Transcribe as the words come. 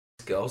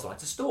girls like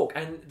to stalk,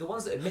 and the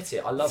ones that admit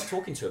it I love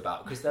talking to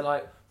about, because they're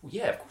like, well,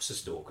 yeah, of course a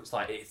stalk. It's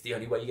like, it's the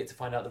only way you get to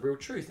find out the real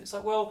truth. And it's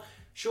like, well,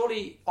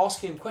 surely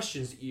asking him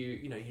questions that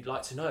you'd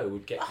like to know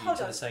would get you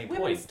to the same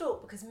point. Women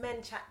stalk because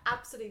men chat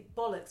absolute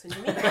bollocks when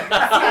you meet them.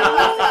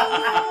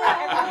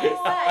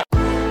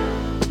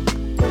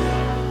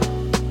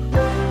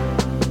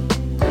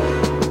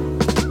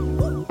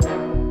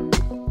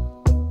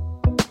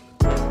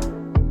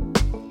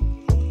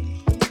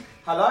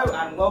 Hello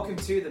and welcome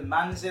to the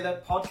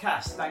Manzilla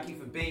podcast. Thank you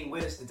for being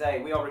with us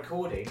today. We are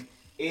recording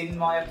in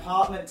my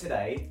apartment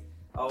today.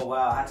 Oh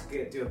wow, I had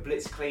to do a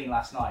blitz clean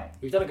last night.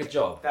 You've done a good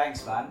job.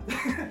 Thanks, man.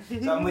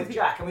 So I'm with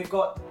Jack and we've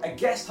got a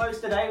guest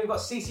host today. We've got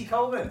Cece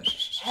Coleman.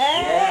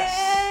 Hey!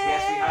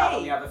 Yes, we have.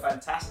 And we have a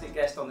fantastic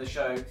guest on the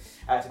show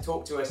to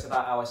talk to us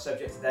about our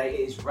subject today.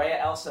 It is Reya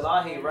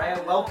El-Salahi.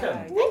 Reya, welcome.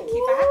 Thank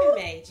you for having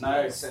me.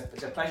 No, it's a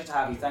pleasure to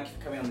have you. Thank you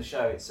for coming on the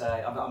show. It's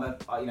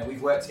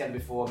we've worked together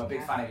before. I'm a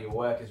big fan of your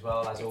work as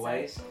well, as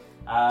always.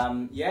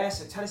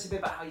 So tell us a bit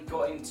about how you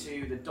got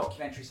into the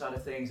documentary side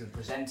of things and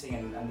presenting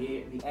and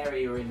the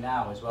area you're in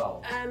now as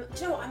well.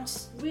 Do you know what, I'm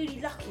just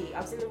really lucky.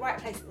 I was in the right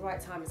place at the right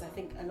time, as I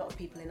think a lot of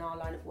people in our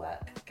line of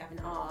work, Gavin,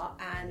 are,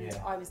 and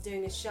I was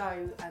doing a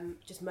show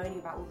just moaning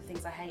about all the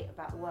things I hate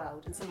about the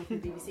world, and someone from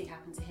the BBC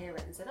happened to hear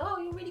it and said,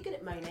 oh, you're really good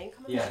at moaning,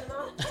 come on, moan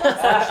on. And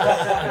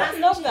that's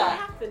literally what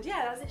happened.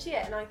 Yeah, that was literally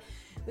it. And I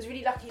was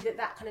really lucky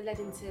that kind of led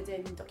into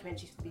doing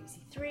documentaries for BBC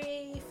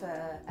Three,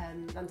 for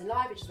London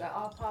Live, which is where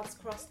our paths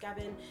crossed,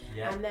 Gavin,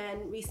 and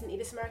then recently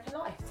This American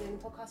Life, doing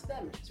a podcast for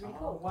them, which was really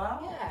cool. Wow.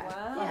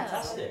 Yeah. Wow.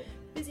 Fantastic.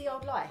 Busy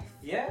old life.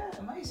 Yeah,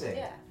 amazing.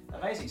 Yeah.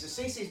 Amazing. So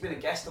Cece's been a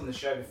guest on the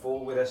show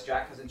before with us,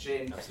 Jack, hasn't she?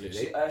 And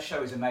absolutely. Her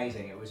show is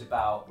amazing. It was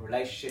about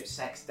relationships,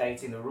 sex,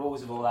 dating, the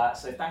rules of all that.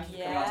 So thank you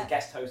for coming on as a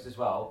guest host as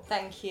well.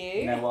 Thank you.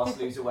 You know, whilst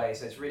Lou's away.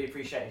 So it's really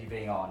appreciated you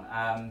being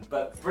on.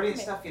 But brilliant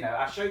stuff, you know.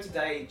 Our show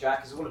today,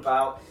 Jack, is all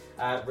about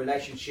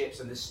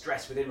relationships and the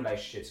stress within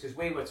relationships. Because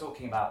we were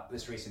talking about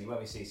this recently, weren't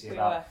we, Cece?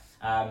 About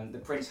the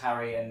Prince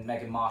Harry and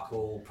Meghan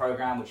Markle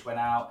programme, which went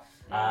out.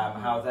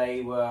 How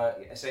they were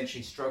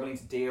essentially struggling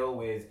to deal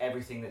with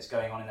everything that's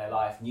going on in their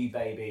life, new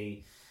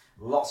baby,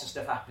 lots of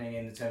stuff happening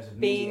in terms of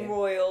being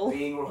royal,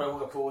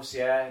 of course.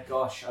 Yeah,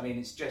 gosh, I mean,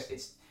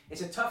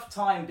 it's a tough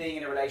time being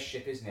in a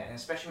relationship, isn't it? And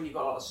especially when you've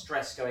got a lot of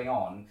stress going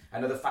on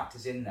and other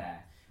factors in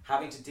there,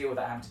 having to deal with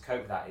that, having to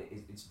cope with that,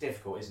 it's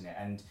difficult, isn't it?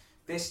 And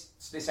this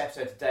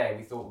episode today,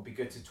 we thought would be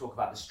good to talk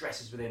about the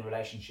stresses within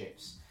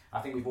relationships. I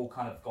think we've all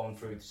kind of gone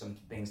through some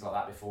things like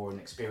that before and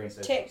experienced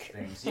those sorts of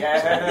things.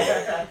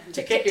 Yeah.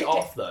 To kick it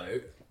off, though,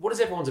 what is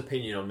everyone's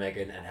opinion on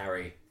Meghan and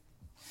Harry?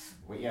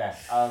 Well,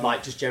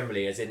 like, just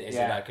generally, as in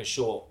like a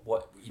short,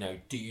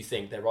 do you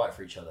think they're right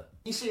for each other?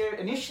 You see,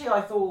 initially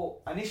I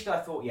thought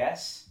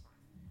yes,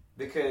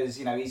 because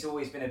he's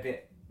always been a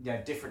bit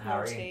different,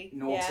 Harry,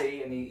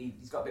 naughty, and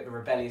he's got a bit of a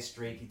rebellious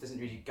streak. He doesn't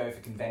really go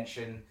for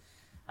convention,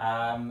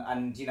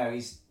 and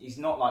he's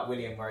not like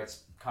William, where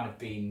it's kind of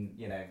been,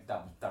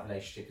 that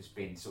relationship has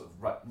been sort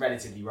of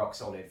relatively rock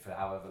solid for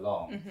however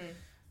long. Mm-hmm.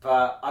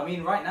 But I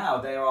mean, right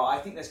now I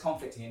think there's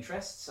conflicting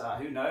interests.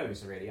 Who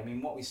knows, really? I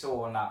mean, what we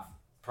saw on that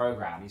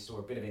programme, you saw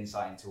a bit of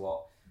insight into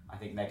what I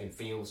think Meghan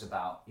feels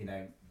about,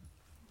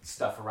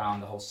 stuff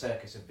around the whole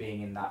circus of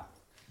being in that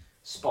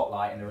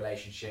spotlight in a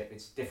relationship.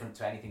 It's different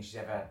to anything she's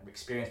ever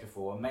experienced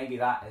before, and maybe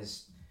that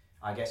has,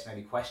 I guess,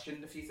 maybe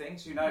questioned a few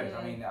things. Who knows?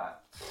 I mean,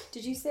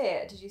 did you see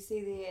it? Did you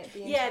see the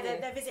interview? Yeah,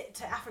 their visit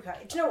to Africa.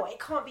 Do you know what? It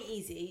can't be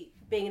easy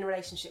being in a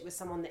relationship with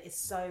someone that is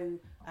so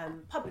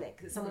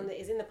public, that someone that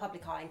is in the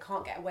public eye and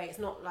can't get away. It's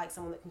not like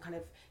someone that can kind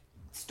of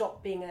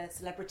stop being a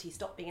celebrity,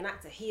 stop being an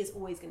actor. He is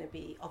always going to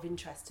be of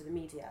interest to the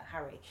media,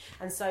 Harry.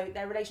 And so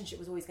their relationship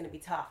was always going to be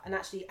tough. And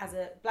actually, as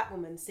a black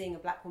woman, seeing a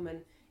black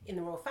woman in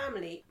the royal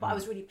family, but I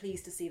was really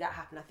pleased to see that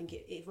happen. I think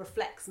it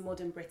reflects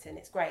modern Britain.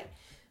 It's great.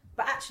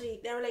 But actually,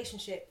 their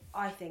relationship,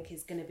 I think,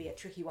 is going to be a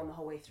tricky one the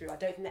whole way through. I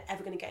don't think they're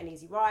ever going to get an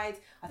easy ride.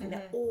 I think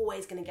they're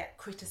always going to get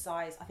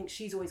criticised. I think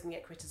she's always going to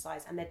get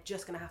criticised, and they're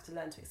just going to have to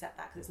learn to accept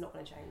that, because it's not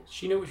going to change.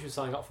 She knew what she was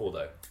signing up for,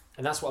 though.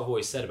 And that's what I've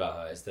always said about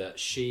her, is that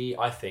she,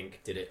 I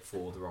think, did it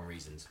for the wrong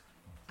reasons.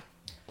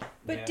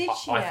 But did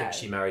she I think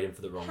she married him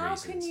for the wrong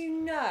reasons. How can you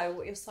know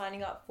what you're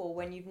signing up for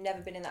when you've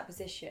never been in that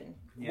position?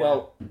 Yeah.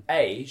 Well,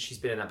 she's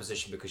been in that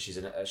position because she's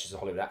a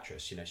Hollywood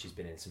actress. She's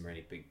been in some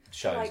really big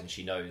shows, and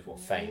she knows what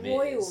fame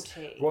is.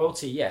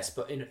 Royalty, yes,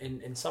 but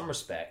in some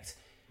respect,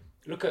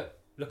 look at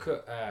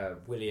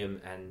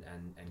William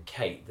and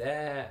Kate.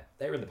 They're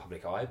in the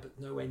public eye, but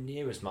nowhere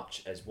near as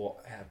much as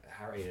what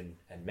Harry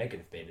and Meghan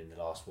have been in the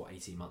last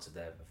 18 months of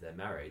their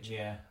marriage.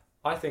 Yeah.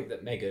 I think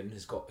that Meghan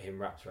has got him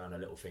wrapped around her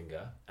little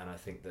finger, and I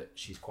think that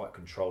she's quite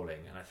controlling,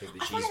 and I think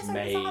that she's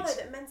made... I find it so bizarre,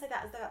 though, that men say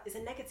that as though it's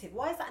a negative.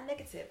 Why is that a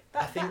negative?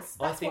 That's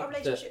what a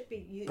relationship should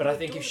be. But I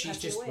think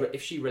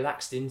if she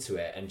relaxed into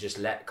it and just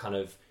let kind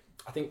of...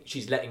 I think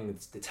she's letting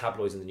the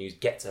tabloids and the news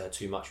get to her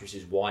too much, which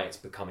is why it's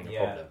becoming a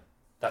problem.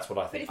 That's what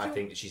I think. I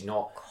think that she's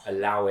not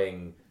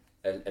allowing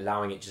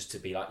it just to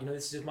be like,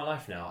 this is my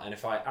life now. And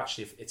if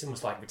it's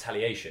almost like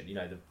retaliation.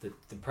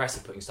 The press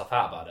are putting stuff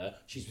out about her.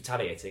 She's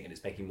retaliating, and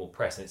it's making more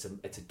press, and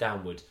it's a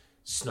downward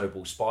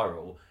snowball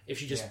spiral.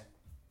 If you just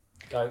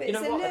go, but you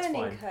know what, that's fine. It's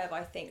a learning curve,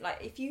 I think.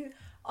 Like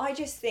I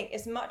just think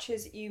as much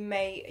as you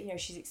may, you know,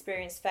 she's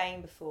experienced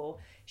fame before,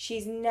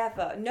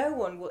 no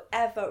one will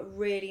ever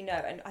really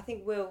know. And I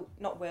think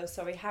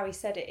Harry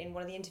said it in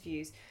one of the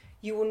interviews,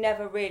 you will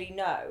never really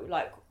know,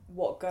 like,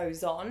 what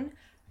goes on,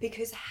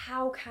 because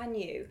how can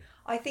you?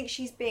 I think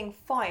she's being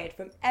fired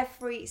from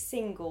every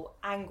single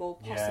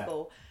angle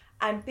possible.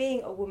 And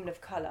being a woman of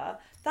colour,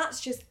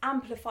 that's just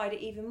amplified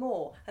it even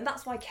more. And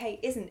that's why Kate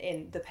isn't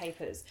in the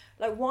papers.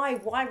 Like,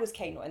 why was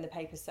Kate not in the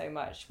papers so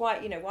much? Why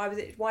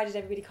did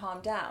everybody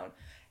calm down?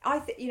 I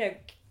think, you know,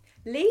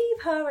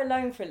 leave her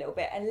alone for a little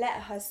bit and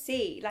let her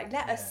see. Like,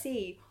 let us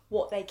see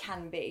what they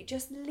can be.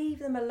 Just leave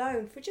them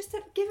alone for just to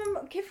give them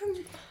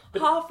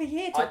half a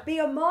year to be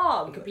a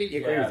mom. I completely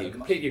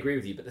agree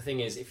with you. But the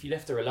thing is, if you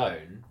left her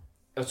alone,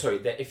 if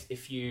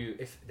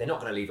they're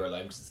not going to leave her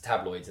alone because it's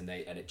tabloids and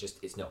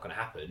it's not going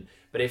to happen.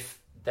 But if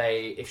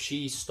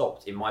she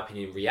stopped, in my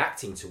opinion,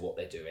 reacting to what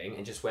they're doing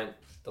and just went,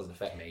 doesn't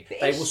affect me,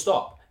 they will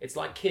stop. It's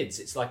like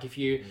kids. It's like if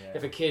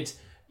a kid,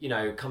 you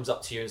know, comes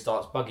up to you and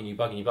starts bugging you,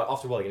 but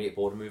after a while they're going to get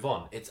bored and move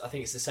on. I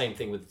think it's the same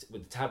thing with the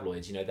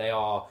tabloids. You know, they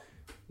are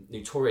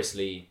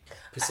notoriously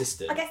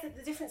persistent. I guess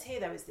the difference here,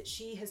 though, is that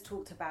she has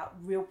talked about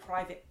real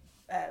private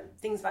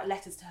things about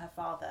letters to her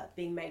father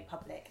being made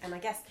public, and I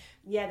guess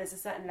there's a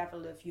certain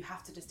level of, you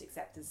have to just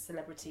accept as a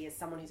celebrity, as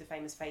someone who's a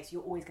famous face,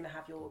 you're always going to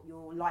have your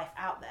life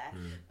out there.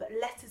 But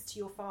letters to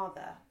your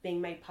father being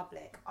made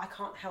public, I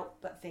can't help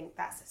but think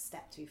that's a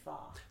step too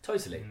far.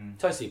 Totally.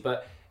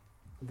 But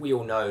we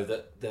all know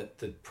that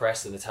the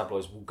press and the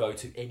tabloids will go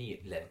to any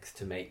length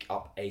to make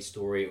up a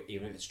story,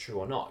 even if it's true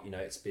or not. You know,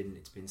 it's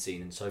been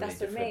seen in so many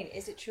different... That's what I mean.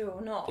 Is it true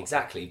or not?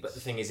 Exactly. But the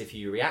thing is, if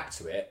you react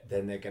to it,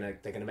 then they're gonna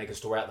make a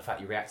story out of the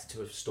fact you reacted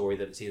to a story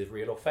that it's either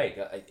real or fake.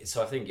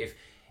 So I think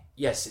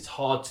it's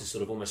hard to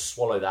sort of almost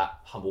swallow that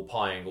humble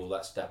pie and all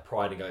that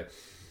pride and go,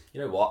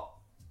 you know what?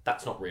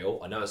 That's not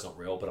real. I know it's not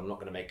real, but I'm not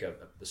going to make a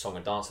song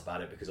and dance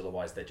about it, because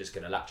otherwise they're just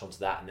going to latch onto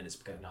that, and then it's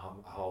going to a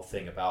whole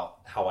thing about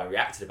how I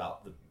reacted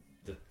about the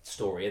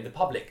story. And the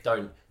public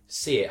don't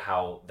see it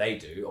how they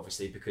do,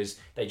 obviously, because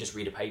they just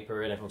read a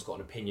paper and everyone's got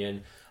an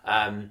opinion.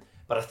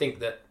 But I think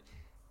that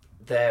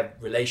their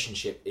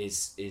relationship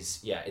is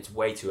it's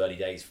way too early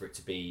days for it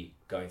to be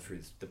going through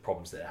the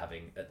problems that they're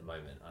having at the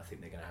moment. I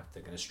think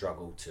they're going to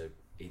struggle to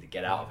either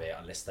get out of it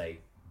unless they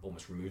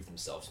almost remove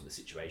themselves from the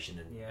situation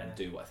and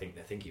do what I think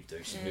they're thinking of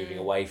doing, just moving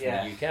away from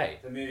the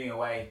UK. The moving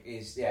away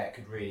is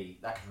could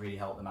really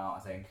help them out. I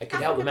think it could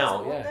help them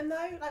out. Them,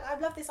 though. Like, I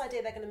love this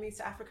idea they're going to move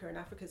to Africa, and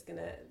Africa's going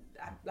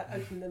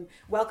to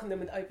welcome them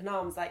with open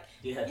arms. Like,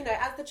 you know,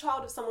 as the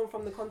child of someone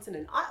from the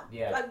continent,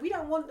 like, we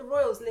don't want the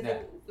royals living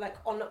like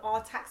on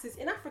our taxes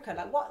in Africa.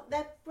 Like, what?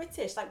 They're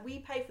British. Like, we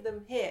pay for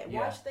them here.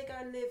 Why should they go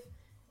and live?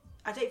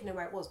 I don't even know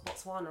where it was,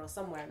 Botswana or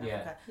somewhere in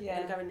Africa.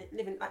 And go and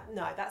live in, like,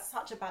 no, that's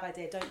such a bad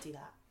idea. Don't do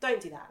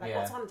that. Like,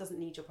 Botswana doesn't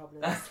need your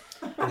problems.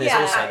 And there's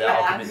also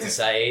that argument to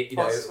say, you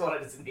know,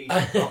 Botswana doesn't need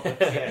your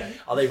problems.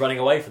 Are they running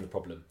away from the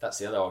problem? That's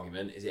the other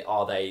argument.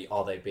 Are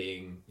they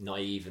being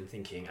naive and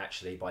thinking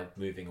actually by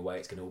moving away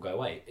it's going to all go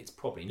away? It's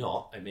probably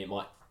not. I mean, it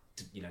might,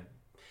 you know,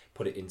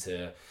 put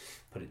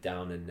it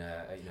down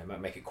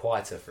and make it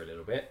quieter for a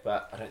little bit,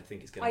 but I don't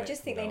think it's going to. I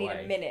just think they need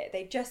a minute.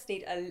 They just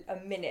need a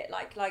minute.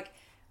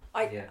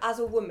 As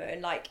a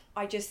woman, like,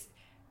 I just,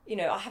 you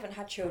know, I haven't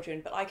had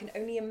children, but I can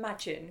only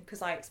imagine,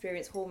 because I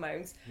experience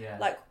hormones,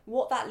 like,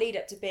 what that lead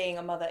up to being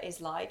a mother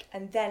is like,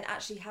 and then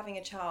actually having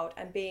a child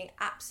and being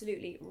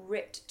absolutely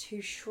ripped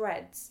to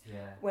shreds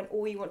when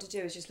all you want to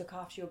do is just look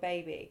after your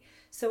baby.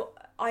 So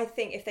I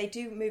think if they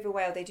do move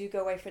away, or they do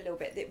go away for a little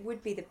bit, it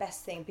would be the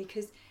best thing,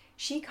 because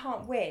she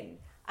can't win.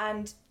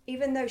 And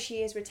even though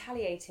she is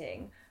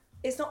retaliating,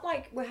 it's not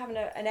like we're having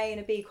an A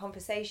and a B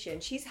conversation.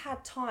 She's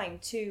had time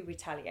to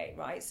retaliate,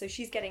 right? So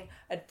she's getting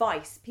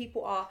advice.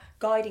 People are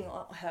guiding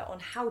her on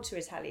how to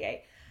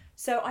retaliate.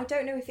 So I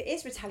don't know if it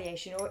is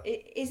retaliation, or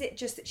is it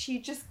just that she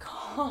just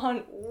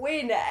can't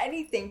win at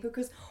anything,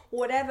 because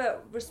whatever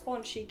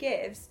response she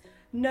gives,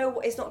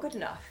 it's not good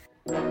enough.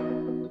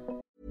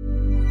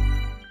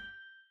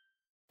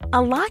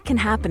 A lot can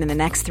happen in the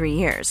next 3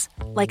 years.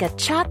 Like a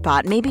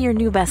chatbot may be your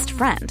new best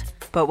friend.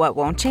 But what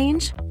won't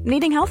change?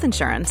 Needing health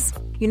insurance.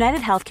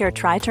 United Healthcare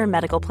Tri-Term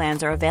Medical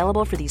Plans are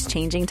available for these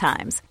changing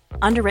times.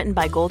 Underwritten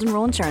by Golden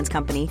Rule Insurance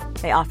Company,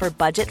 they offer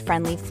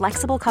budget-friendly,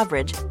 flexible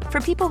coverage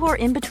for people who are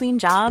in between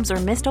jobs or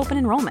missed open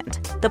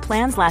enrollment. The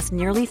plans last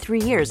nearly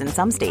 3 years in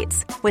some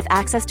states, with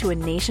access to a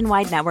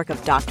nationwide network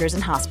of doctors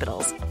and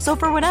hospitals. So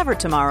for whatever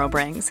tomorrow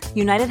brings,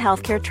 United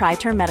Healthcare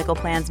Tri-Term Medical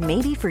Plans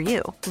may be for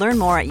you. Learn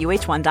more at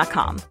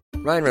uh1.com.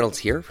 Ryan Reynolds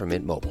here from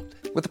Mint Mobile.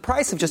 With the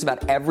price of just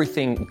about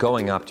everything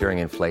going up during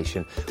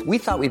inflation, we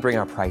thought we'd bring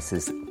our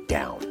prices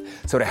down.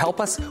 So to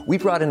help us, we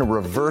brought in a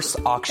reverse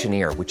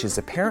auctioneer, which is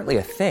apparently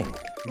a thing.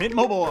 Mint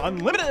Mobile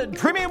Unlimited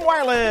Premium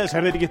Wireless.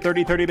 How to get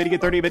 30, 30, bit to get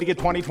 30, bit to get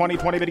 20, 20,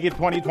 20, bit to get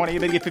 20, 20,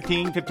 bit to get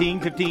 15, 15,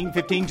 15,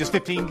 15, just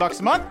 $15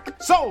 a month?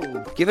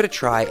 Sold! Give it a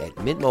try at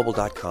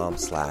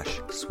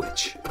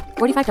mintmobile.com/switch.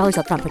 $45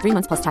 up front for 3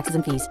 months plus taxes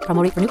and fees.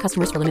 Promo rate for new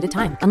customers for limited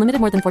time.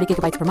 Unlimited more than 40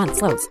 gigabytes per month.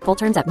 Slows full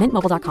terms at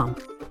mintmobile.com.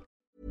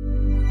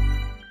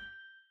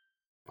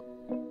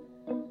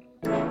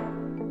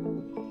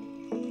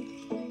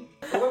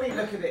 When we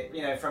look at it,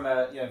 from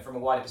a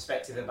wider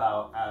perspective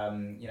about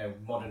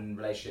modern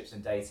relationships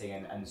and dating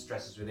and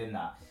stresses within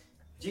that,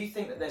 do you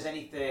think that there's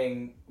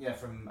anything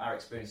from our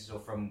experiences or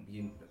from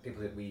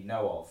people that we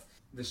know of,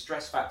 the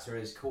stress factor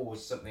has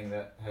caused something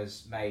that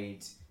has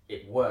made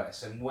it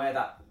worse, and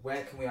where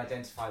can we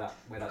identify that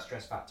where that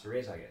stress factor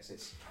is? I guess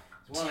it's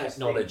one of those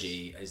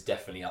technology is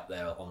definitely up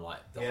there on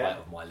like the height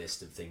of my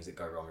list of things that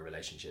go wrong in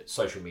relationships.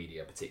 Social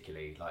media,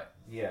 particularly,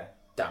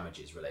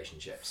 damages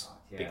relationships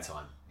big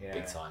time.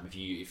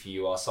 If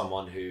you are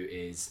someone who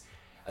is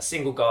a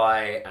single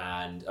guy,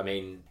 and I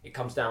mean, it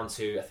comes down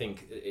to, I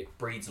think it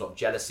breeds a lot of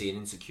jealousy and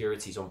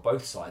insecurities on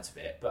both sides of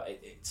it. But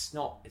it's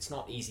not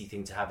an easy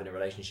thing to have in a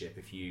relationship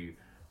if you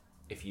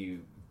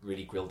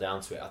really grill down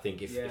to it. I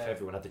think if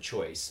everyone had the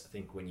choice, I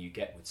think when you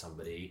get with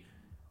somebody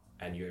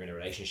and you're in a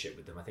relationship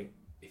with them, I think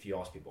if you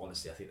ask people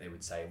honestly, I think they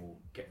would say, well,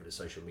 get rid of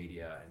social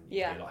media and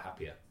you'll be a lot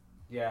happier.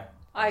 Yeah,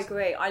 I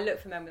agree. I look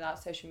for men without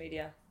social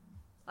media.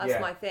 That's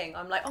my thing.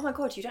 I'm like, oh my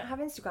god, you don't have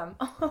Instagram.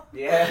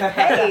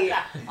 Hey,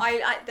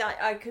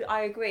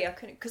 I agree. I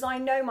couldn't, because I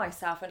know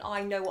myself and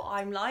I know what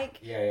I'm like.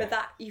 But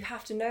that you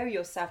have to know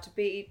yourself to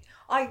be.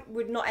 I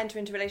would not enter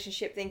into a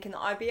relationship thinking that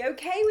I'd be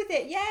okay with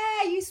it.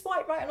 Yeah, you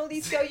swipe right on all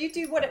these girls. You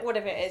do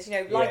whatever it is.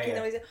 Liking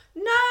them.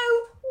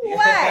 No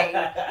way.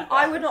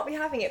 I would not be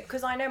having it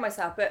because I know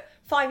myself. But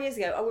 5 years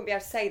ago, I wouldn't be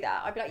able to say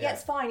that. I'd be like, yeah,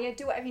 it's fine. Yeah,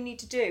 do whatever you need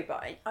to do.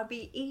 But I'd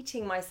be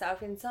eating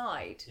myself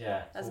inside.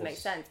 Yeah, doesn't make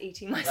sense.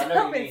 Eating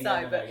myself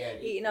inside, but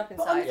eating up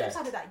inside. But on the flip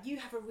side of that, you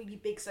have a really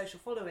big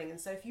social following,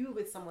 and so if you were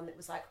with someone that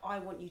was like, I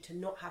want you to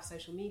not have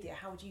social media,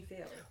 how would you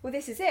feel? Well,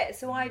 this is it.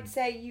 So I'd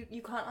say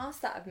you can't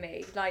ask that of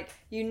me. Like,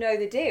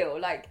 the deal.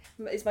 Like,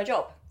 it's my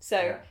job.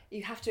 So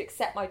you have to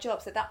accept my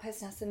job. So that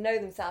person has to know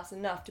themselves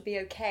enough to be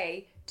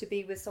okay to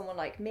be with someone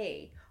like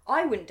me.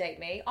 I wouldn't date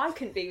me. I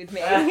couldn't be with me.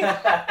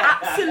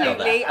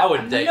 Absolutely. I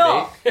wouldn't date me.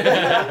 Not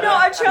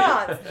a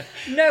chance.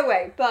 No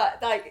way.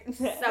 But like,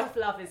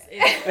 self-love is.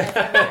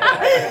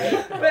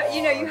 But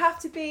you have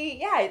to be.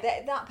 Yeah,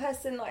 that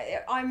person.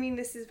 Like, I mean,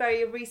 this is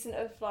very recent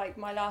of like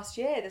my last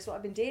year. That's what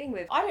I've been dealing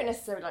with. I don't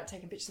necessarily like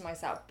taking pictures of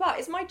myself, but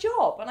it's my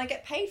job and I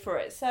get paid for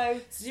it.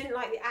 So you didn't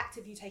like the act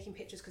of you taking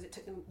pictures because it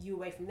took you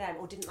away from them,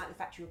 or didn't like the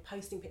fact you were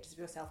posting pictures of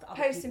yourself that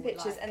other posting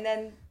people pictures like? And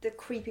then the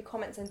creepy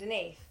comments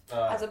underneath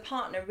as a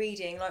partner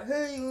reading like,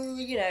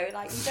 hey,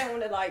 like you don't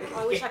want to like.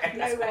 I wish I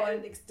could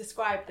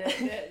describe the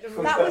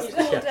that was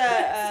called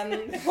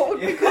what would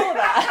we call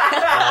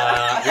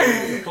that?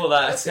 We call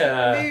that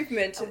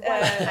movement.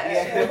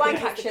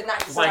 Wank action.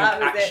 That was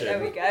it. There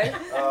we go.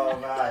 Oh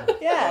man.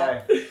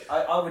 Yeah.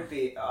 I would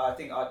be. I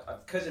think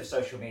because of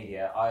social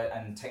media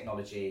and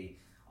technology,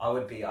 I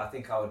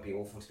think I would be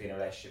awful to be in a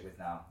relationship with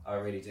now. I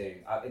really do.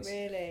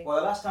 Really? Well,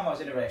 the last time I was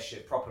in a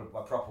relationship, a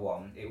proper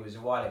one, it was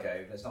a while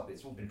ago. It's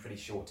all been pretty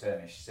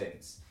short-termish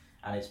since,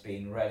 and it's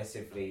been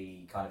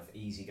relatively kind of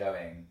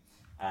easygoing.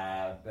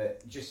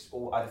 But just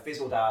either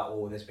fizzled out,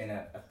 or there's been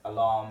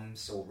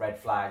alarms or red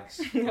flags.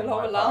 A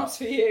lot of alarms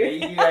for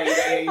you.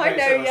 I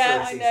know.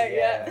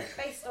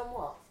 Based on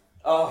what?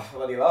 Oh,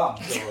 well, the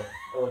alarms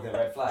or the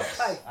red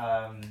flags.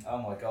 Oh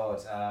my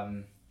god.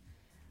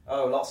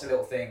 Lots of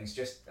little things.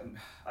 Just,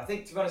 I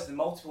think, to be honest, the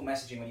multiple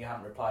messaging when you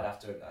haven't replied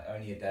after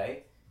only a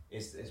day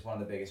is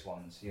one of the biggest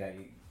ones.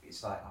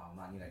 It's like, oh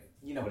man,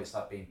 you know what it's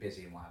like being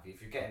busy and what have you.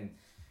 If you're getting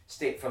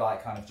stick for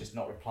like kind of just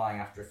not replying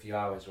after a few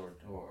hours or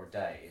a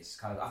day, it's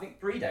kind of, I think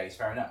 3 days,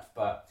 fair enough.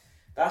 But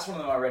that's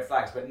one of my red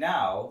flags. But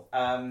now,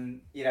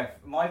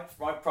 my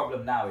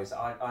problem now is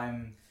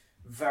I'm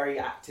very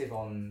active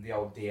on the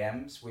old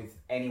DMs with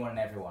anyone and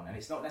everyone, and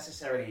it's not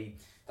necessarily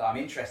that I'm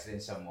interested in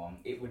someone.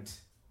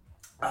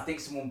 I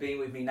think someone being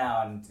with me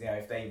now, and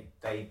if they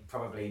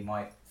probably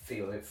might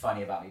feel a bit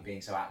funny about me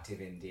being so active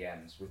in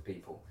DMs with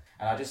people.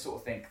 And I just sort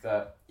of think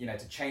that,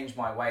 to change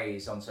my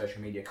ways on social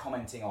media,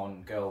 commenting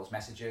on girls'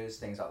 messages,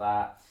 things like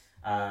that,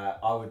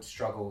 I would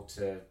struggle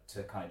to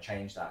kind of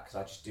change that, because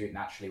I just do it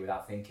naturally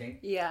without thinking.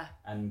 Yeah.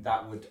 And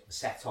that would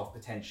set off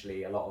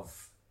potentially a lot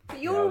of...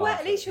 But you're aware,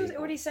 at least you're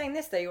already saying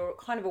this though, you're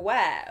kind of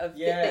aware of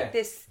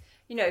this,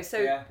 so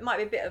it might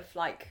be a bit of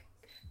like...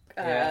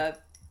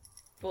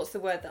 what's the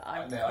word that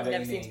I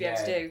never seem to be able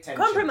to do? Tension.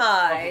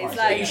 Compromise.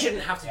 Like, you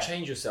shouldn't have to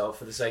change yourself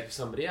for the sake of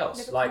somebody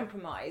else. No,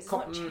 compromise. It's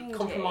not changing.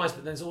 Compromise,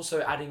 but there's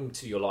also adding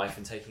to your life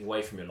and taking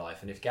away from your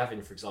life. And if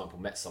Gavin, for example,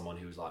 met someone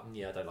who was like,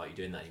 I don't like you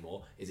doing that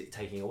anymore, is it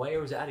taking away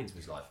or is it adding to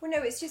his life? Well,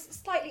 no, it's just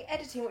slightly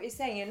editing what you're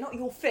saying. Not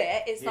your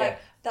fit. It's like,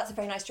 that's a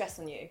very nice dress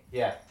on you.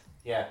 Yeah.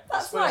 Yeah,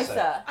 that's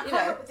nicer. So. You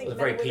know, it was a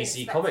very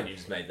PC comment you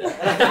just made there.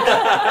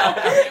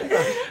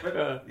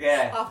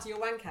 Yeah. After your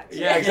wank act.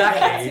 Yeah,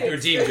 exactly. You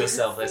redeemed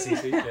yourself there,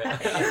 Cece. Yeah.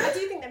 I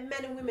do think that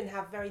men and women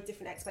have very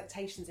different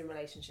expectations in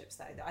relationships,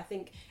 though. That I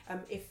think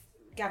if,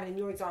 Gavin, in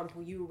your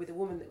example, you were with a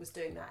woman that was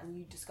doing that and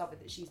you discovered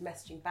that she's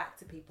messaging back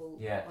to people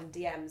on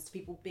DMs, to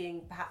people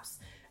being perhaps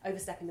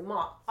overstepping the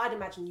mark, I'd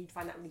imagine you'd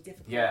find that really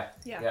difficult. Yeah,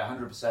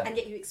 100%. And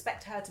yet you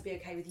expect her to be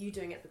okay with you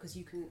doing it because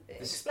you can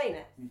explain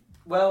it.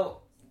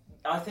 Well,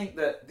 I think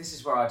that this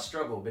is where I'd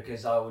struggle,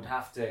 because I would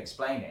have to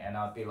explain it and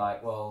I'd be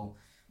like, well,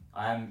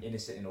 I am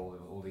innocent in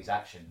all these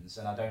actions,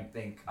 and I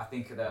think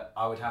that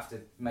I would have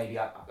to maybe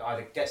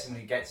either get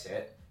someone who gets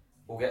it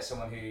or get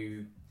someone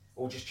who...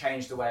 or just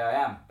change the way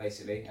I am,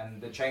 basically.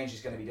 And the change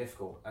is going to be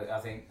difficult. I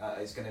think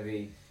it's going to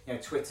be,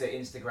 Twitter,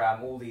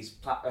 Instagram, all these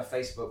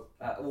Facebook,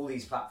 all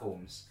these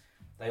platforms.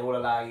 They all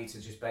allow you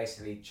to just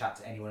basically chat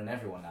to anyone and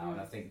everyone now. And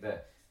I think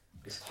that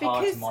it's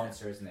hard to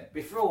monitor, isn't it?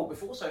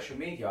 Before social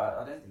media,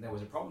 I don't think there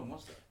was a problem,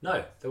 was there?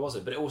 No, there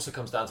wasn't. But it also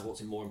comes down to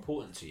what's more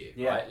important to you,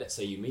 right? Let's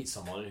say you meet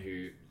someone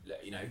who,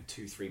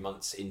 2-3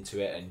 months into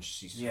it and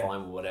she's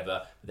fine or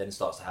whatever, but then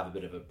starts to have a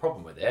bit of a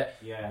problem with it.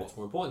 Yeah. What's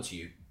more important to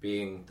you?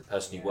 Being the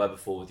person you were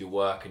before with your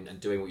work and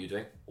doing what you're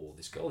doing, or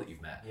this girl that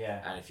you've met.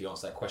 Yeah. And if you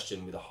answer that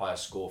question with a higher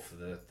score for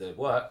the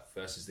work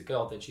versus the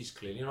girl, then she's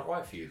clearly not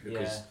right for you.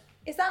 Because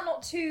is that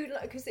not too,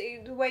 because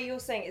the way you're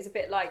saying is a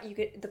bit like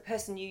the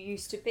person you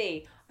used to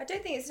be. I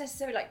don't think it's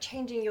necessarily like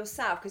changing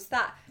yourself, because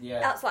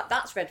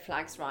that's red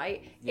flags,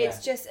 right? Yeah.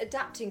 It's just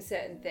adapting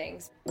certain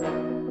things.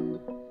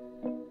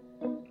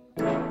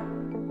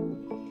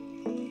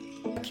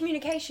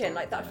 Communication,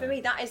 like that, for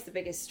me, that is the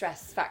biggest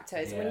stress factor,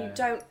 is when you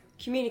don't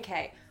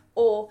communicate.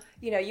 Or,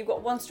 you've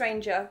got one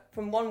stranger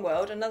from one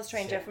world, another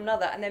stranger from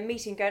another, and then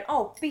meeting, going,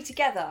 oh, be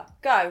together,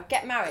 go,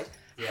 get married.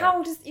 Yeah.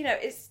 How does,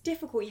 it's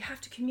difficult. You have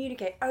to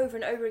communicate over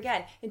and over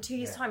again. In 2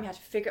 years' time, you have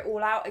to figure it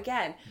all out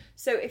again.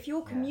 So if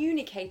you're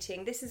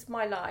communicating, this is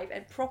my life,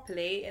 and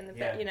properly, in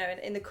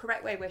the in the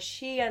correct way where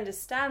she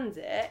understands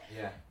it,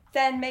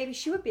 then maybe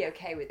she would be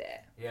okay with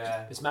it.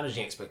 Yeah. It's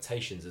managing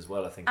expectations as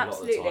well, I think, a lot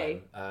of the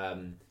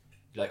time.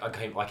 Like I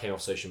came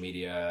off social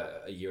media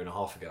a year and a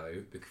half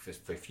ago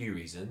for a few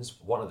reasons.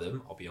 One of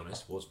them, I'll be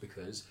honest, was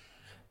because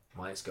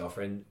my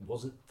ex-girlfriend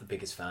wasn't the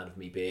biggest fan of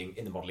me being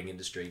in the modelling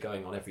industry,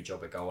 going on every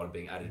job I go on and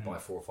being added by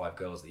 4 or 5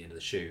 girls at the end of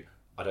the shoot.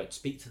 I don't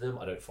speak to them,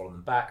 I don't follow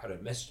them back, I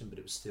don't message them, but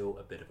it was still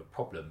a bit of a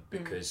problem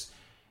because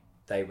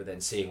they were then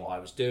seeing what I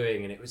was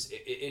doing, and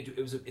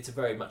it's a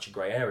very much a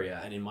grey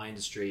area. And in my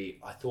industry,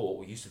 I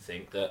used to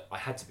think that I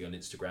had to be on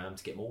Instagram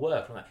to get more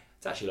work. I'm like,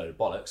 it's actually a load of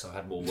bollocks. So I've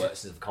had more work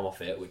since I've come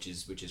off it, which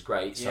is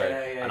great. So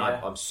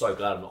I'm so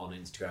glad I'm not on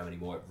Instagram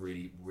anymore. It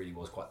really, really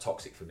was quite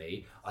toxic for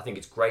me. I think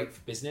it's great for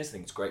business. I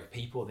think it's great for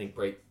people. I think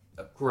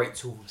a great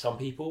tool for some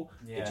people.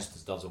 It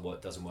just doesn't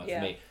work for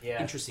me.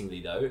 Yeah.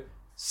 Interestingly though,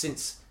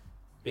 since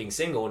being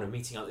single and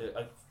meeting out,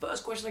 the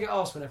first question I get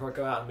asked whenever I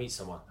go out and meet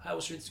someone: "Hey,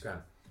 what's your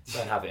Instagram?"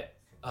 Don't have it.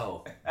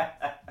 And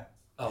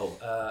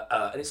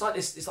it's like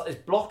this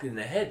block in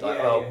their head, like,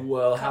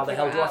 well, how the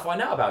hell do I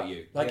find out about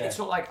you? Like, it's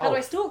not like, how do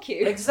I stalk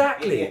you?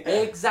 Exactly,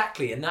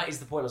 and that is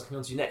the point I was coming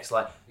on to next.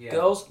 Like,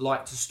 girls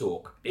like to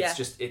stalk. It's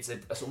just, it's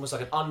almost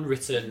like an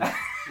unwritten,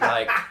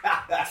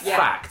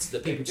 fact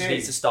that people just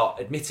need to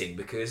start admitting,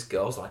 because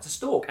girls like to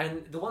stalk.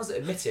 And the ones that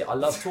admit it, I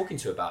love talking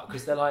to about,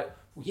 because they're like,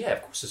 well, yeah,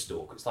 of course a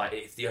stalk. It's like,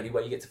 it's the only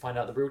way you get to find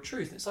out the real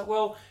truth. And it's like,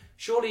 well,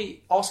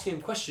 surely asking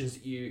him questions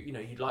that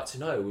you'd like to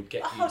know would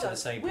get you to the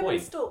same point.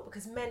 Women stalk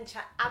because men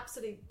chat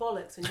absolute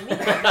bollocks when you meet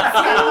them.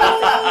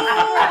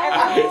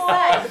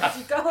 Because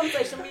you go on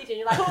social media and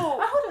you're like, oh,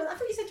 hold on, I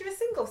thought you said you were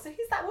single, so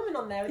who's that woman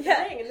on there with the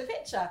ring in the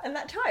picture? And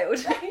that child.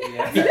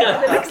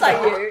 That looks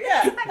like you.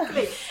 Yeah.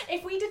 Exactly.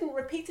 If we didn't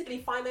repeatedly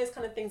find those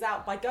kind of things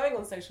out by going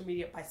on social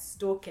media, by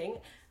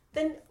stalking,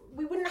 then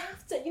we wouldn't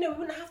have to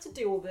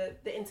do all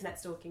the internet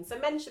stalking. So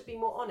men should be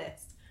more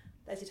honest.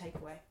 There's your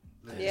takeaway.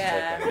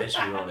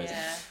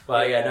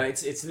 But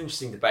it's an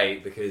interesting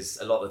debate, because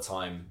a lot of the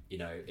time,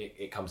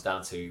 it comes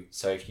down to,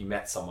 so if you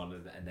met someone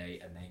and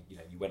they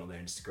you went on their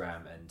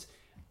Instagram, and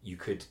you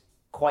could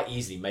quite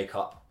easily make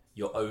up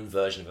your own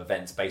version of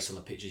events based on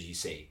the pictures you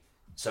see.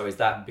 So is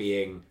that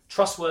being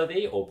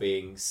trustworthy or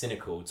being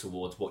cynical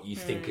towards what you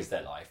think is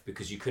their life?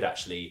 Because you could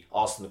actually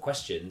ask them the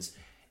questions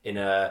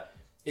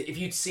if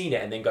you'd seen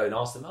it and then go and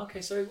ask them, okay,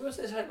 so when was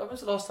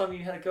the last time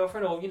you had a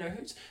girlfriend, or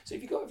so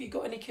have you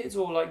got any kids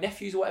or like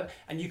nephews or whatever?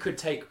 And you could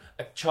take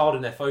a child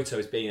in their photo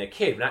as being a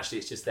kid, when actually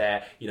it's just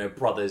their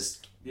brother's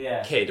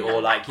kid,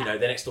 or like their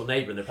next door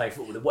neighbour, and they're playing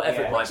football,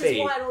 whatever it might be. Which is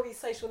why on all these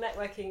social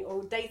networking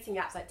or dating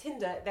apps like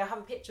Tinder, they'll have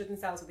a picture of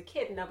themselves with a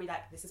kid, and they'll be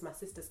like, "This is my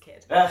sister's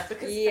kid."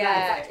 Because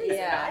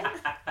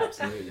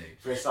Absolutely,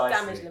 precisely.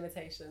 Damage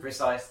limitation.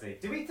 Precisely.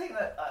 Do we think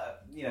that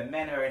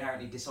men are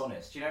inherently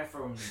dishonest?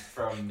 From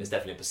there's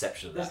definitely a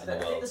perception of that in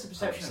the world. There's a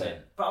perception of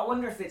it, but I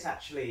wonder if it's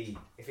actually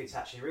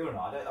real or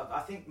not. I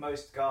think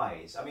most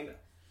guys. I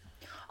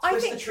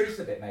think the truth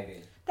of it,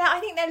 maybe. I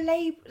think they're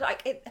labeled.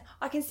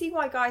 I can see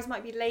why guys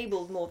might be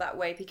labelled more that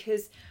way,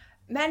 because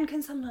men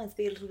can sometimes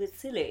be a little bit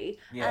silly,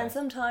 and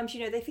sometimes, you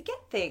know, they forget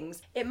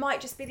things. It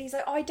might just be these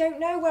like, I don't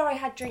know where I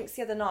had drinks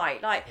the other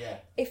night. Like,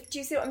 do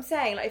you see what I'm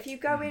saying? Like, if you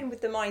go in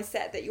with the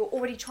mindset that you're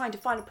already trying to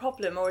find a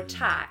problem or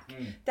attack,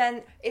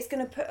 then it's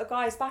going to put a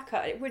guy's back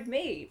up. It would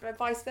me, but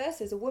vice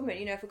versa as a woman.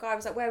 You know, if a guy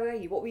was like, where were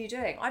you? What were you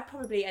doing? I'd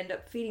probably end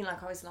up feeling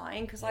like I was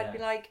lying, because I'd be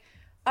like,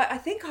 I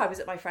think I was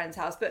at my friend's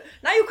house, but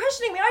now you're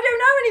questioning me. I don't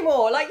know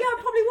anymore. Like, I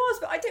probably was,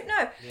 but I don't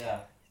know. Yeah.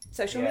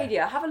 Social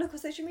media. Have a look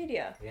at social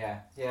media. Yeah,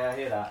 I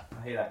hear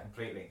that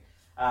completely.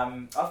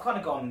 I've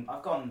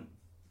gone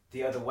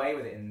the other way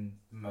with it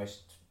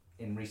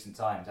in recent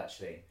times,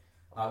 actually.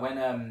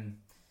 When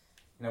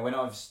when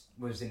I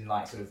was in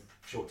like sort of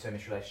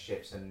short-termish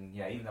relationships, and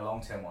even the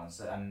long-term ones,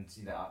 and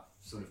I've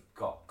sort of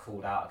got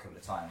called out a couple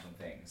of times on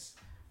things.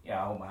 I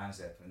hold my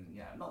hands up,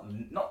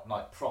 and not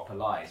like proper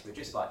lies, but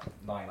just like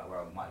lying about where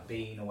I might have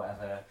been or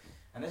whatever.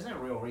 And there's no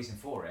real reason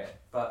for it,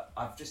 but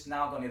I've just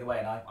now gone the other way,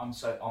 and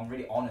I'm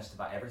really honest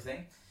about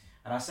everything.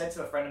 And I said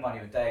to a friend of mine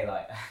the other day,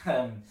 like,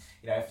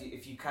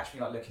 if you catch me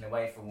like looking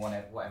away for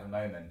whatever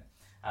moment,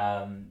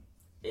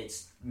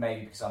 it's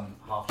maybe because I'm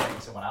half checking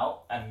someone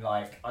out, and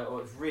like I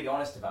was really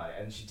honest about it,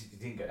 and she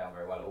didn't go down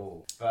very well at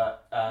all.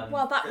 But I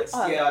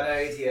know,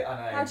 idiot. I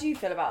know. How do you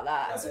feel about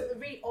that? It's a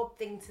really odd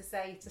thing to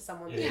say to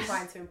someone that you're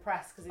trying to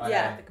impress, because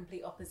it's the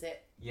complete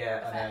opposite.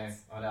 Yeah,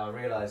 I know. I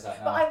realise that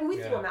now. But I'm with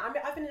you on that.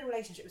 I've been in a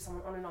relationship with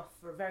someone on and off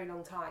for a very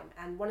long time,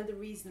 and one of the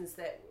reasons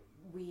that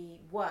we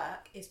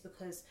work is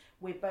because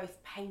we're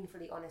both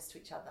painfully honest to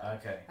each other.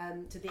 Okay.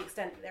 To the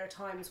extent that there are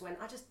times when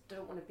I just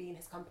don't want to be in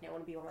his company, I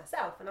want to be by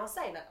myself, and I'll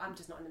say, look, I'm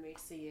just not in the mood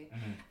to see you.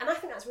 And I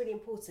think that's really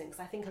important,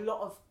 because I think a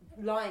lot of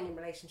lying in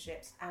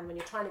relationships, and when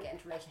you're trying to get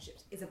into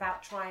relationships, is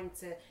about trying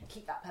to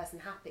keep that person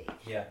happy.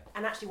 Yeah.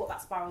 And actually what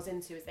that spirals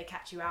into is they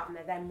catch you out, and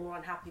they're then more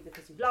unhappy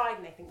because you've lied,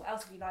 and they think, what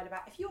else have you lied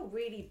about? If you're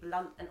really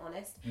blunt and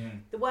honest,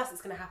 the worst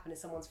that's going to happen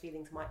is someone's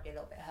feelings might be a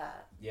little bit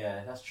hurt.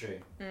 Yeah, that's true.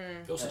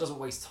 It also doesn't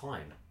waste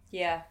time.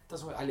 Yeah.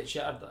 I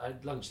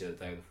had lunch the other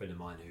day with a friend of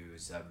mine who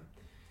was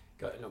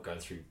not going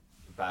through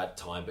a bad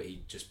time, but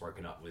he'd just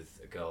broken up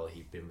with a girl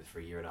he'd been with for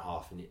a year and a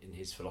half, and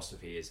his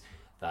philosophy is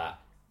that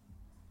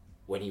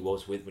when he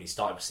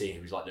started seeing him,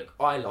 he was like, look,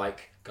 I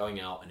like going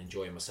out and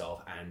enjoying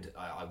myself, and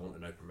I want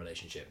an open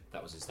relationship.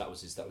 That was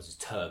his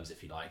terms,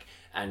 if you like.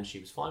 And she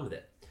was fine with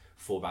it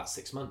for about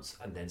 6 months,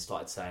 and then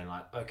started saying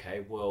like,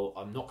 okay, well,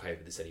 I'm not coping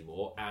with this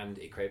anymore, and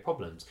it created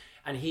problems.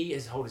 And he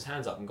has held his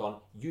hands up and gone,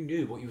 you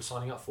knew what you were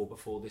signing up for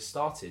before this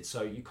started,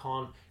 so you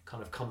can't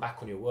kind of come back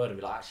on your word and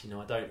be like, actually,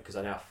 no, I don't, because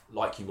I now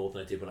like you more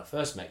than I did when I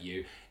first met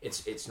you.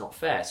 It's not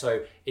fair.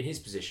 So in his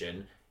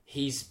position,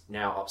 he's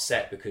now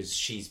upset because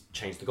she's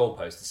changed the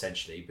goalpost,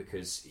 essentially,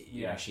 because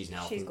she's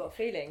got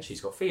feelings.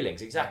 She's got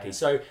feelings, exactly. Yeah.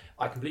 So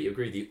I completely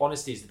agree with you.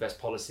 Honesty is the best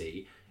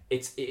policy.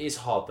 It is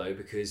hard though,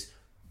 because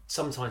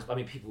sometimes,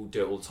 people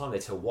do it all the time. They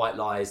tell white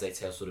lies. They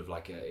tell sort of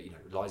like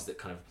lies that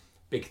kind of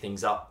big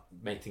things up,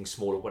 make things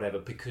smaller, whatever,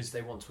 because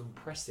they want to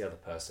impress the other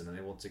person and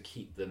they want to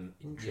keep them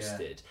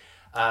interested.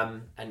 Yeah.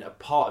 And a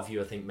part of you,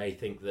 I think, may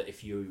think that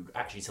if you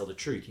actually tell the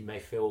truth, you may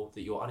feel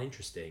that you're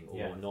uninteresting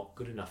or not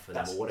good enough for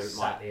them, or whatever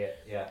exactly it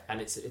might. Yeah.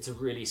 And it's a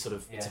really sort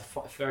of it's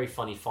a very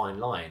funny fine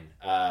line.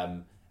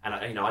 And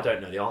I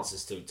don't know the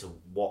answers to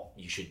what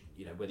you should,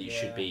 whether you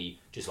should be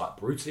just like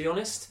brutally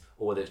honest,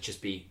 or whether it's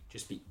just be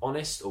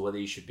honest, or whether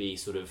you should be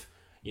sort of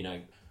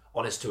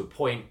honest to a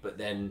point, but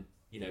then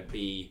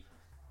be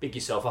big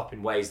yourself up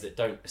in ways that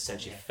don't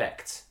essentially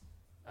affect.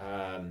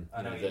 I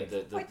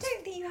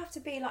don't think you have to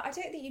be like. I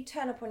don't think you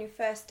turn up on your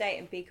first date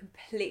and be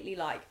completely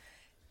like,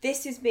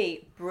 this is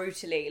me,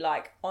 brutally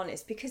like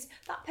honest, because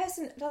that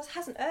person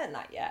hasn't earned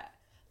that yet.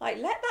 Like,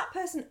 let that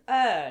person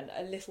earn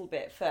a little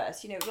bit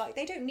first. Like,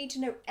 they don't need to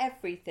know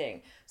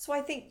everything. So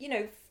I think,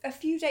 a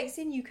few dates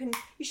in, you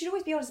should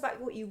always be honest about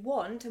what you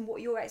want and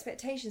what your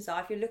expectations are.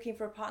 If you're looking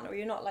for a partner or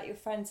you're not, like your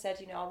friend said,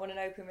 I want an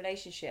open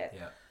relationship.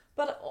 Yeah.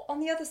 But on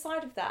the other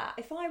side of that,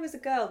 if I was a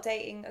girl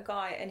dating a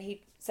guy and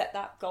he'd set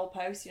that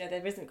goalpost,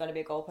 there isn't going to be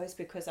a goalpost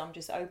because I'm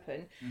just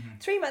open.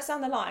 3 months down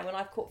the line, when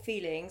I've caught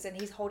feelings and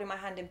he's holding my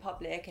hand in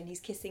public and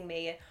he's kissing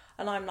me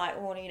and I'm like,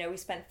 oh, we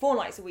spent 4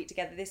 nights a week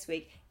together this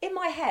week. In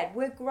my head,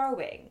 we're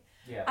growing.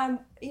 Yeah. And,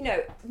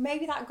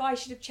 maybe that guy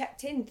should have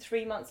checked in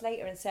 3 months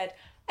later and said,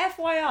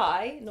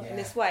 FYI, not in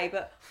this way,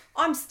 but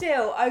I'm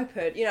still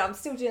open. I'm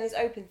still doing this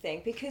open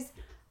thing, because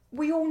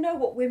we all know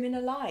what women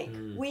are like.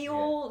 We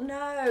all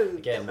know.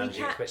 Again,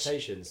 managing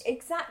expectations.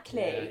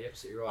 Exactly. Yeah, you're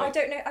absolutely right. I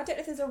don't know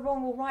if there's a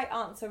wrong or right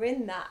answer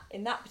in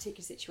that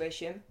particular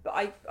situation,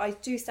 but I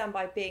do stand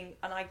by being,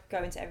 and I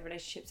go into every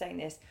relationship saying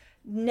this,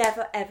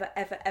 never, ever,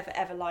 ever, ever,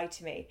 ever lie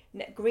to me.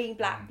 Green,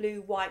 black,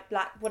 blue, white,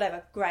 black,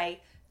 whatever, grey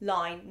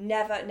line.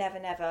 Never, never,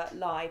 never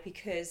lie,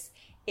 because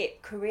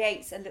it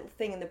creates a little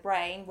thing in the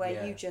brain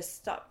where you just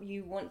stop.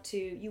 You want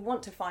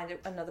to find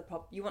another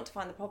problem. You want to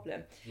find the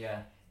problem.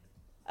 Yeah.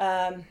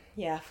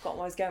 Yeah, I've forgotten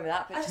where I was going with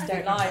that, but just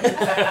don't lie.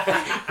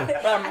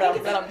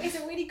 It's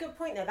a really good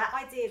point though. That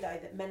idea though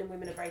that men and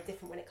women are very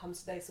different when it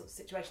comes to those sorts of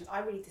situations, I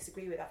really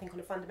disagree with. I think on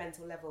a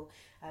fundamental level,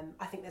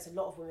 I think there's a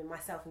lot of women,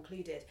 myself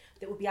included,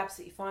 that would be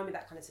absolutely fine with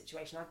that kind of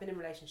situation. I've been in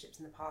relationships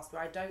in the past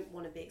where I don't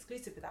want to be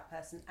exclusive with that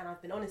person, and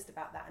I've been honest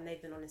about that and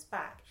they've been honest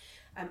back.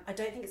 I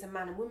don't think it's a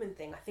man and woman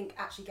thing. I think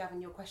actually,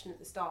 Gavin, your question at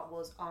the start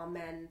was, are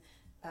men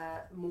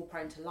more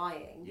prone to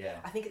lying? Yeah.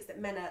 I think it's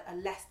that men are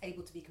less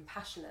able to be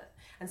compassionate,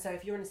 and so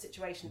if you're in a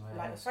situation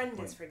like a friend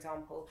is, for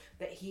example,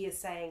 that he is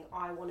saying,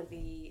 I want to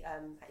be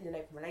in an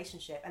open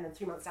relationship, and then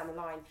 3 months down the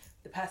line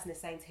the person is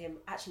saying to him,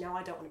 actually no,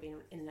 I don't want to be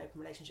in an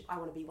open relationship, I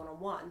want to be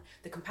one-on-one.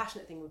 The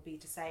compassionate thing would be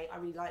to say, I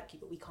really like you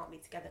but we can't be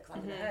together because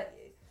I'm going to hurt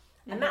you.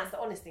 And that's the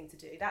honest thing to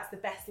do. That's the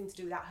best thing to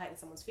do without hurting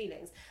someone's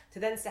feelings. To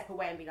then step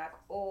away and be like,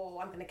 oh,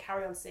 I'm going to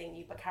carry on seeing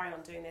you, but carry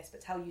on doing this,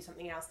 but tell you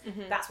something else.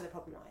 That's where the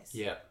problem lies.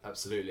 Yeah,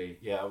 absolutely.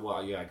 Yeah,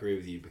 well, yeah, I agree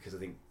with you, because I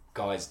think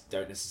guys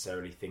don't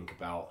necessarily think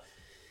about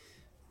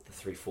the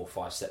 3, 4,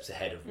 5 steps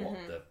ahead of what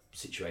the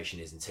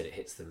situation is until it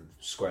hits them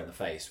square in the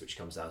face, which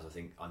comes down to, I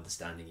think,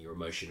 understanding your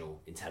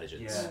emotional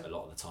intelligence a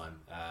lot of the time.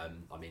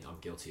 I mean, I'm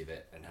guilty of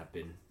it and have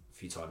been a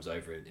few times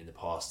over in the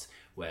past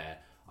where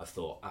I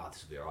thought,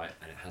 this will be all right,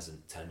 and it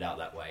hasn't turned out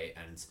that way,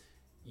 and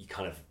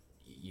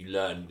you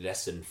learn the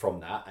lesson from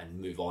that and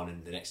move on,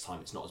 and the next time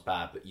it's not as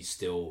bad, but you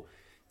still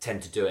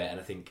tend to do it. And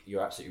I think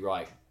you're absolutely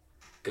right.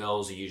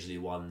 Girls are usually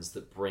the ones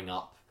that bring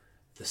up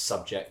the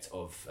subject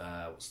of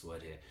what's the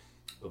word here?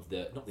 Of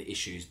the, not the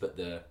issues, but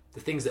the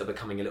things that are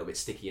becoming a little bit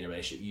sticky in a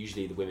relationship.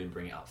 Usually the women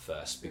bring it up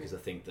first, because I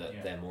think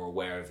that they're more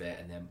aware of it,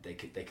 and then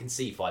they can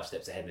see 5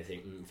 steps ahead, and they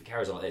think, if it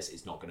carries on like this,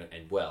 it's not going to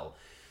end well.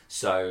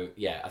 So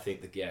I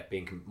think that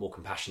being more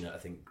compassionate, I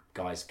think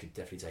guys could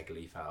definitely take a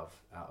leaf out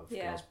of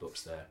girls'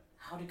 books there.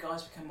 How do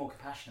guys become more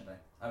compassionate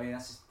though? I mean,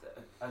 that's just,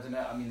 I don't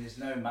know. I mean, there's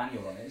no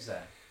manual on it, is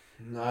there?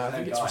 No, I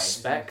think it's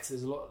respect.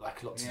 There's a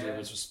lot to do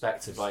with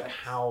respect of like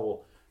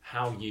how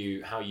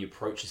you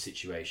approach a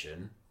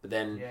situation. But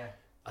then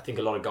I think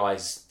a lot of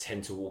guys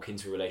tend to walk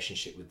into a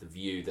relationship with the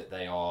view that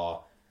they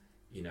are,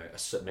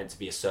 meant to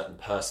be a certain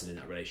person in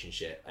that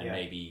relationship, and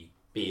maybe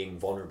being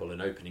vulnerable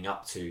and opening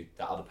up to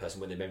that other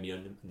person when they've maybe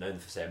known them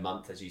for, say, a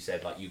month, as you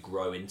said, like you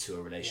grow into a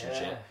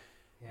relationship.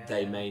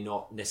 They may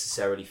not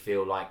necessarily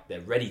feel like they're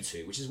ready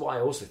to, which is why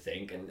I also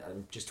think, and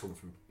I'm just talking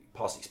from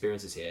past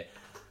experiences here,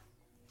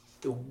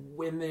 the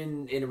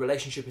women in a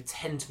relationship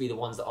tend to be the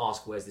ones that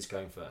ask, where's this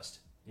going first?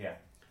 Yeah.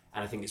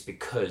 And I think it's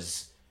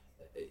because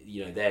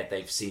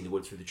they've seen the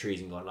wood through the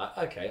trees and gone like,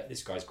 okay,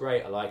 this guy's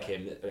great, I like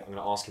him, I'm going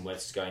to ask him where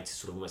this is going, to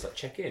sort of almost like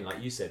check in,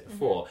 like you said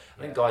before.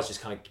 I think guys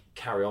just kind of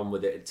carry on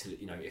with it until,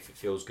 if it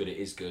feels good, it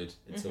is good,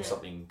 until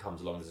something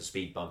comes along as a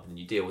speed bump, and then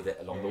you deal with it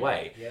along the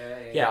way.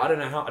 I don't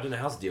know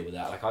how to deal with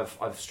that. Like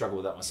I've struggled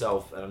with that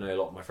myself, and I know a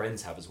lot of my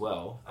friends have as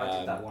well. I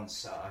did that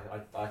once.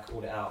 I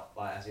called it out,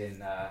 like as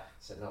in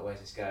said, like, where's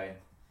this going?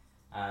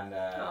 And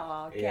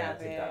I did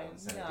that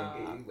once.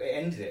 And it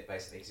ended it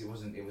basically, because it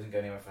wasn't going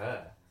anywhere for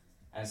her.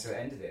 And so it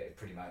ended it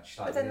pretty much.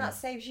 Like, but then that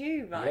saves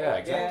you, right? Yeah,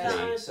 exactly. Yeah, I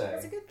suppose so.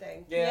 That's a good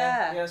thing.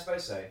 Yeah, I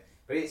suppose so.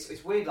 But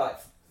it's weird, like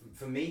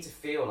for me to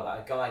feel like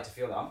a guy to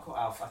feel that I'm quite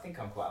alpha. I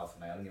think I'm quite alpha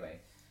male anyway.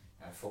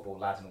 Football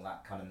lad and all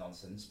that kind of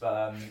nonsense.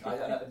 But for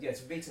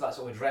me to like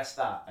sort of address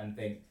that and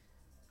think,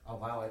 oh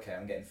wow, okay,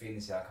 I'm getting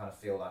feelings here. I kind of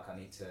feel like I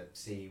need to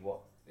see what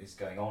is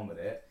going on with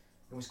it.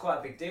 It was quite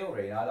a big deal,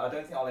 really. I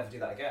don't think I'll ever do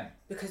that again.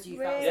 Because you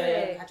felt you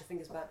had your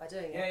fingers burnt by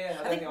doing it. Yeah,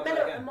 I think men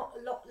are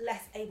a lot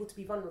less able to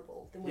be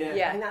vulnerable than women.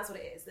 I think that's what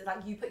it is. Like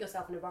you put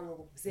yourself in a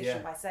vulnerable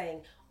position by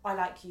saying, I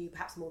like you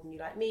perhaps more than you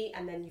like me,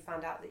 and then you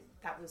found out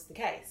that was the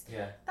case.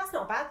 Yeah. That's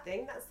not a bad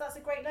thing. That's a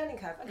great learning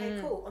curve. Okay,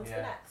 cool. On to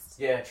the next.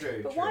 Yeah, true.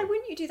 But why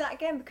wouldn't you do that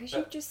again? Because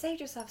you've just saved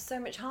yourself so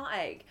much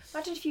heartache.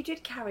 Imagine if you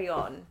did carry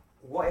on.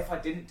 What if I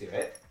didn't do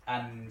it,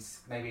 and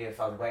maybe if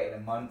I'd waited a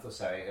month or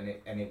so, and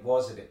it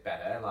was a bit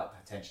better, like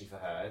potentially for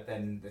her,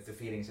 then if the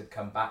feelings had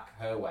come back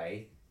her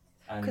way.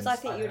 Because I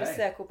think you would have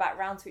circled back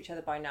round to each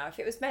other by now. If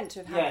it was meant to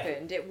have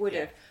happened, it would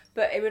have.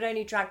 But it would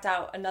only dragged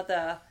out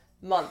another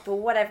month or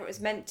whatever it was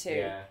meant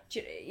to.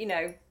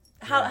 Yeah.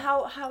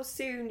 How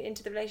soon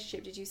into the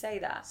relationship did you say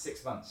that?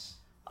 6 months.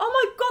 Oh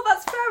my God,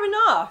 that's fair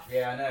enough.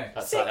 Yeah, I know.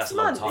 That's 6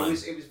 months. A long time.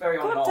 It was very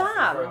on and off. It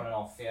was very on and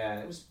off. Yeah,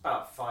 it was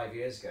about 5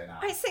 years ago now.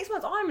 Hey, 6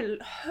 months. I'm a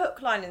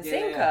hook, line, and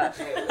sinker.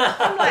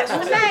 I'm like,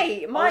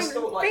 mate, my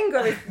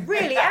finger is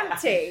really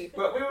empty.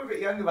 But we were a bit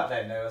younger back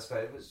then, though. I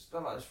suppose it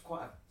was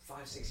quite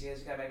 5-6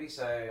 years ago, maybe.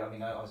 So I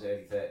mean, I was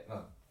early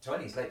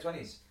 20s, late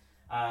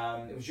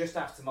 20s. It was just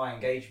after my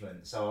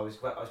engagement, so I was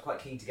quite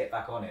keen to get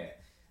back on it.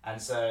 And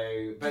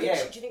so, but do you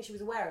think she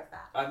was aware of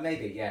that?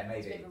 Maybe, maybe.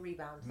 It's a bit of a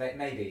rebound.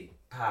 Maybe,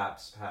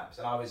 perhaps.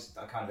 And I was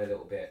kind of a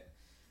little bit,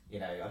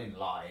 I didn't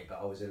lie, but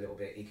I was a little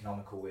bit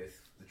economical with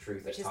the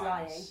truth at times. Which is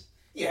lying.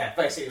 Yeah,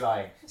 basically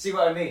lying. See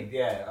what I mean?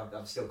 Yeah,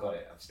 I've still got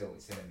it. It's still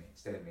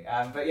in me.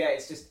 But yeah,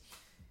 it's just,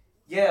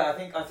 I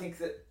think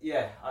that,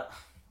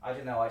 I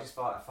don't know. I just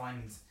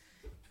find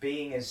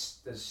being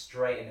as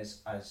straight and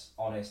as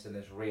honest and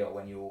as real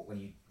when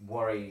you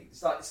worry.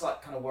 It's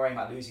like kind of worrying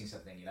about losing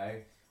something.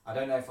 I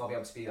don't know if I'll be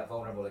able to be that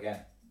vulnerable again.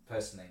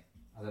 personally.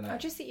 I don't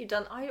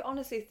know. I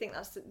honestly think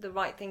that's the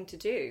right thing to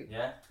do.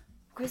 Yeah.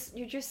 Because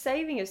you're just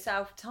saving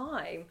yourself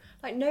time.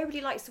 Like,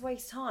 nobody likes to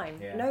waste time.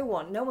 Yeah. No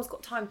one's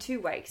got time to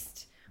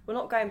waste. We're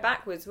not going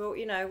backwards. Well,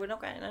 we're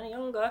not getting any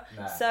younger.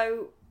 No.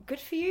 So good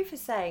for you for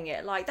saying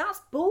it. Like,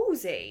 that's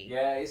ballsy.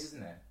 Yeah, it is,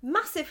 isn't it?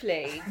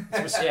 Massively.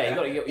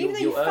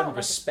 You'll earn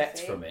respect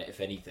from it, if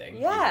anything.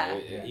 Yeah.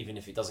 Even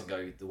if it doesn't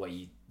go the way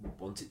you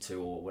want it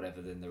to or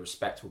whatever, then the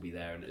respect will be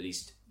there, and at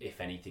least, if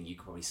anything, you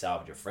could probably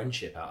salvage a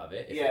friendship out of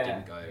it if it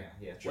didn't go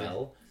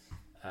well.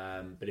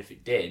 But if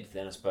it did,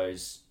 then I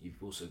suppose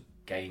you've also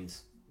gained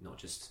not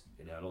just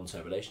a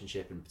long-term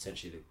relationship and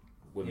potentially the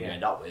women you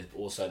end up with, but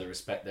also the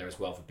respect there as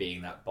well for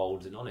being that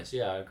bold and honest.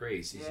 Yeah, I agree.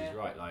 He's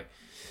right. Like,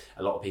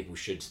 a lot of people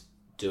should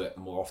do it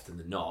more often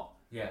than not.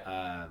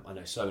 Yeah. I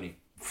know so many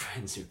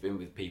friends who've been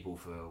with people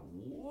for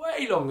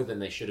way longer than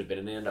they should have been,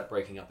 and they end up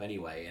breaking up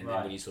anyway. And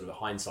then when you sort of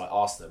hindsight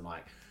ask them,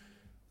 like,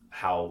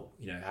 how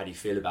do you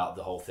feel about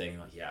the whole thing?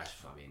 Like,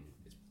 I mean,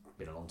 it's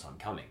been a long time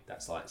coming.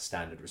 That's like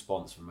standard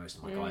response from most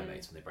of my guy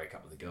mates when they break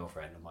up with a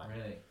girlfriend. I'm like,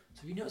 really?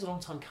 So you know it's a long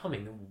time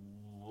coming, then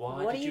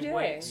why what did you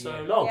wait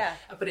so long? Yeah.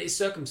 But it is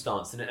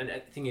circumstance, and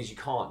the thing is, you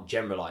can't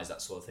generalise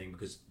that sort of thing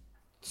because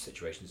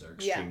situations are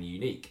extremely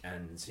unique,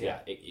 and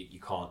you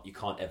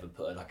can't ever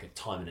put a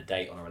time and a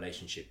date on a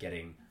relationship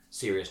getting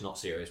serious, not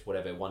serious,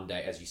 whatever. One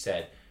day, as you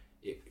said,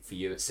 for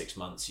you it's 6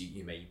 months,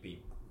 you may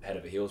be head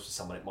over heels for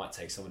someone. It might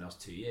take someone else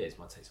 2 years, it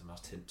might take someone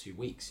else 2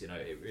 weeks. It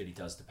really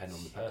does depend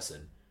on the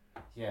person.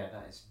 Yeah,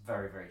 that is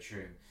very, very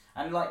true.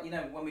 And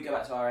when we go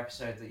back to our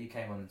episode that you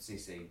came on,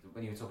 Cece,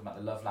 when you were talking about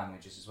the love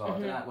languages as well, I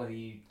don't know whether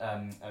you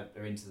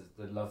are into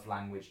the love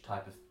language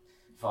type of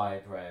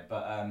vibe, Reya,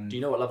 but... Do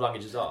you know what love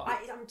languages are?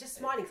 I'm just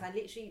smiling because I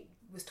literally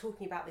was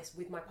talking about this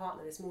with my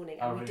partner this morning,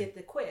 and we did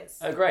the quiz.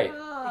 Oh, great.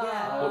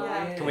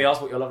 Yeah. Can we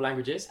ask what your love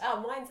language is? Oh,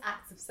 mine's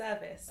acts of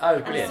service. Oh,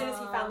 brilliant. And as soon as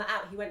he found that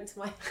out, he went into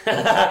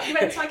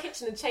my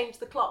kitchen and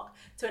changed the clock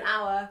to an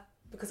hour,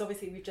 because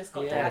obviously we've just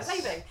got daylight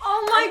saving.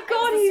 Oh my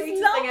God, he's the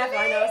sweetest thing ever.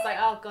 I know. I was like,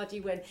 oh God,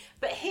 you win.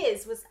 But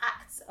his was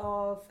acts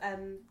of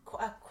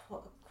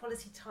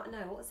quality time. No,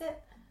 what was it?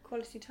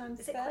 Quality time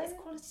spent. Is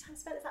quality time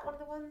spent? Is that one of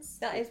the ones?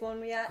 That is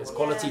one. Yeah. There's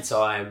quality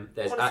time.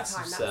 There's acts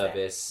of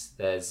service.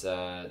 There's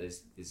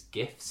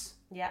gifts.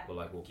 Yeah.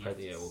 Or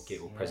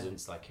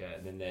presents.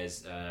 And then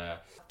there's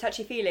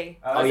touchy feely.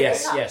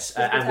 Yes.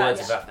 And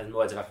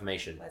words of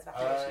affirmation. Words of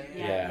affirmation.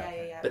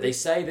 Yeah. But they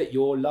say that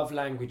your love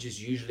language is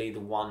usually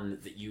the one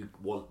that you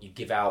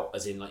give out,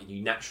 as in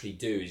you naturally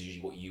do, is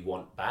usually what you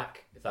want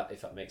back.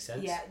 If that makes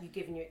sense. Yeah, you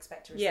give and you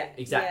expect to receive. Yeah,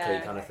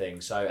 exactly, kind of thing.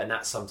 So, and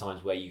that's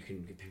sometimes where if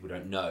people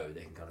don't know,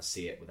 they can kind of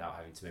see it without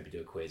having to maybe do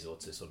a quiz or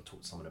to sort of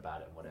talk to someone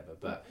about it and whatever.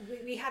 But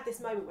we had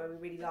this moment where we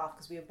really laughed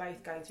because we were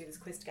both going through this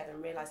quiz together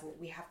and realising that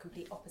we have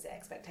complete opposite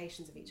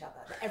expectations of each other.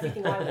 That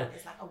everything I want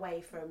is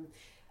away from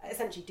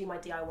essentially do my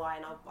DIY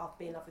and I'll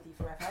be in love with you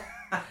forever.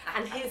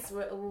 And his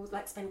were all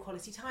spend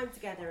quality time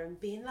together and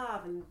be in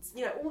love and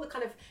all the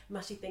kind of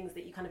mushy things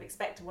that you kind of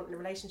expect to want in a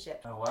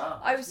relationship. Oh wow.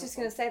 I was just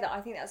going to say that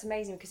I think that's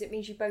amazing because it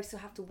means you both still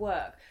have to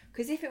work.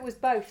 Because if it was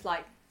both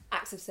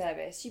acts of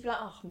service, you'd be like,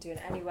 oh, I'm doing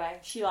it anyway.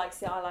 She likes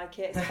it, I like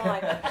it, it's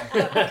fine. But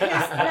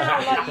because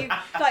now, do you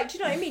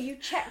know what I mean? You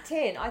checked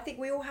in. I think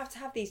we all have to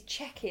have these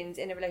check-ins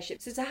in a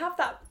relationship. So to have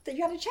that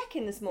you had a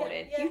check-in this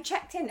morning. Yeah. You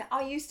checked in.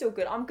 Are you still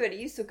good? I'm good. Are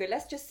you still good?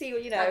 Let's just see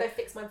what I'll go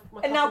fix my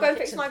clock. And now go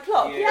fix my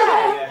clock.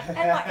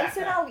 Yeah. And so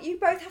now you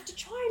both have to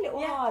try a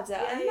little harder.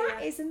 And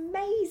that is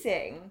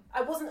amazing.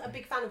 I wasn't a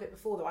big fan of it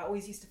before though. I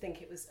always used to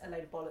think it was a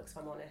load of bollocks, if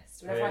I'm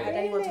honest. Whenever I had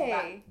anyone talk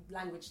about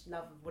language,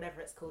 love, whatever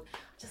it's called, I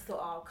just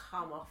thought, oh,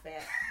 come off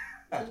it.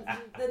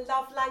 The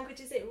love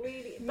language, is it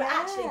really? But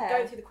actually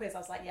going through the quiz, I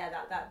was like,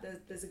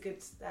 there's a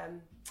good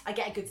I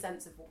get a good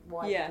sense of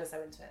why people are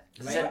so into it.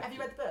 So, have you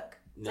read the book?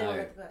 No.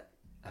 Read the book?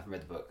 I haven't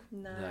read the book.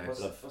 No.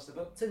 What's the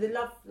book? So the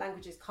love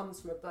languages comes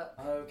from a book.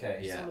 Oh, okay.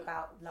 It's all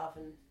about love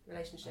and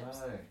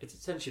relationships. Oh. It's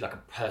essentially like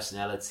a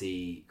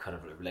personality kind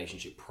of a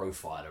relationship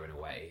profiler in a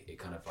way. It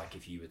kind of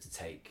if you were to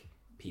take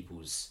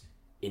people's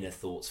inner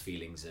thoughts,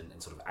 feelings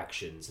and sort of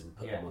actions and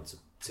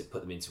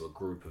put them into a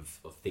group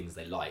of things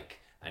they like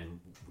and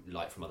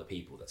like from other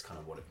people. That's kind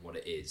of what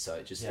it is. So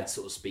it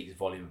sort of speaks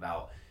volume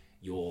about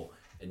your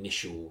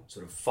initial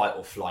sort of fight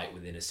or flight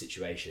within a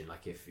situation.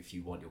 Like if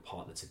you want your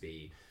partner to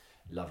be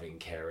loving,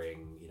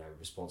 caring,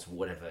 responsible,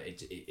 whatever,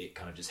 it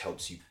kind of just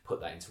helps you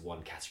put that into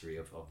one category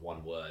of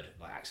one word,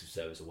 like acts of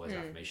service or words of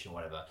affirmation or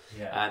whatever.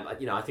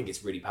 I think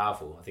it's really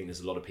powerful. I think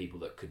there's a lot of people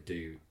that could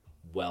do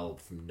well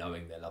from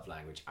knowing their love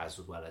language as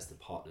well as the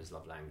partner's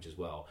love language as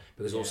well,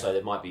 because also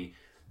there might be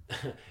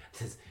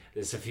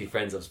there's a few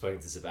friends I've spoken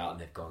to this about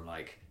and they've gone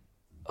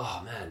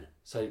oh man,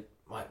 so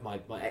my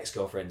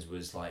ex-girlfriend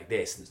was like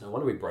this and it's no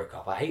wonder we broke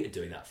up, I hated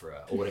doing that for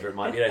her or whatever it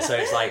might be. So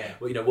it's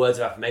words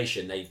of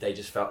affirmation, they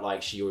just felt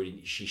like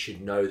she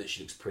should know that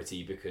she looks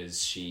pretty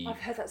because I've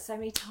heard that so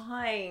many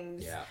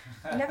times.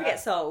 You never get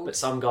sold. But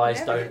some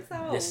guys don't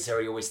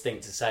necessarily always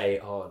think to say,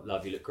 oh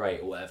love, you look great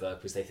or whatever,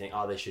 because they think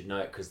they should know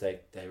it because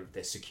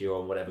they're secure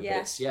and whatever.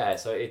 But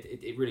so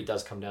it really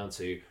does come down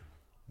to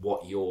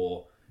what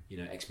your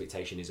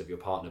expectation is of your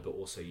partner, but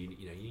also you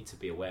need to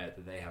be aware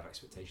that they have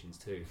expectations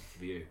too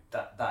of you.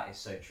 That is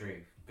so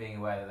true. Being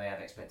aware that they have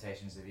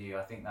expectations of you,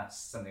 I think that's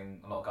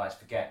something a lot of guys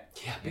forget.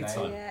 Yeah, big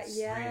time.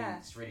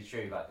 It's really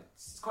true. Like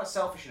it's quite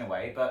selfish in a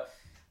way, but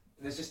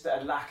there's just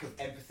a lack of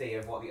empathy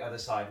of what the other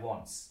side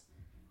wants.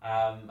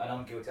 And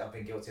I've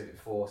been guilty of it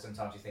before.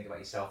 Sometimes you think about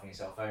yourself and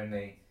yourself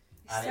only.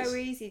 And it's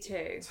easy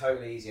to.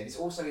 Totally easy. And it's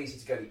also easy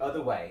to go the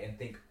other way and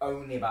think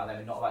only about them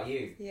and not about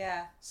you.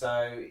 Yeah.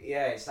 So,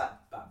 it's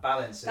that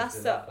balance of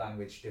the love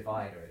language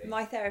divide, really.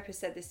 My therapist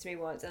said this to me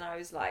once, and I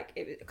was like,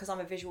 because I'm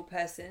a visual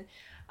person,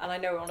 and I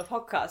know we're on a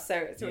podcast, so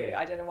it's really,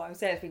 I don't know what I'm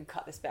saying, if we can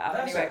cut this bit out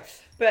anyway.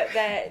 But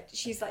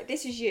she's like,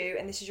 this is you,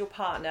 and this is your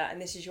partner,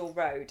 and this is your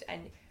road,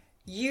 and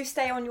you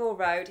stay on your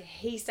road,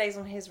 he stays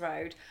on his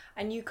road,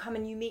 and you come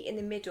and you meet in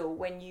the middle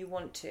when you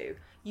want to.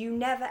 You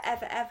never,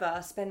 ever,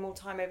 ever spend more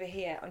time over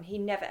here, and he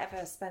never,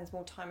 ever spends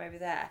more time over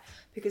there,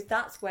 because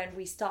that's when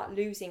we start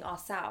losing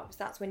ourselves.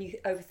 That's when you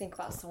overthink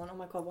about someone. Oh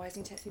my God, why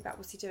isn't he texting me back?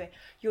 What's he doing?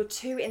 You're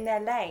too in their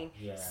lane.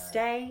 Yeah.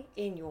 Stay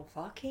in your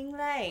fucking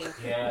lane.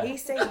 Yeah. He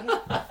stays in his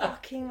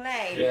fucking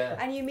lane. Yeah.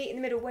 And you meet in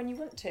the middle when you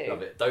want to.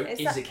 Love it. Don't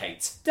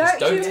indicate. Don't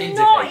not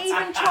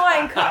even try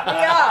and cut me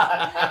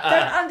up.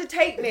 Don't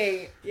undertake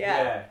me.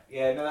 Yeah.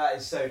 No, that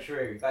is so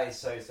true. That is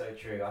so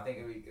true. I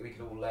think we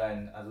could all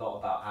learn a lot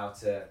about how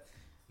to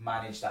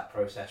manage that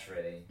process,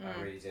 really.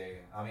 I really do.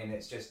 I mean,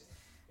 it's just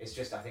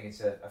I think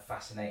it's a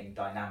fascinating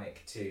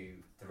dynamic to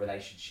the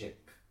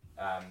relationship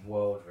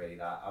world, really,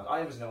 that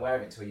I wasn't aware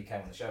of it until you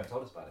came on the show and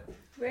told us about it.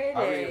 Really?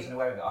 I really wasn't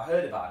aware of it. I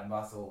heard about it, but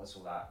I thought, what's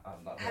all that?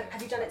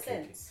 Have you done it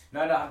since?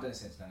 No, I haven't done it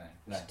since, no.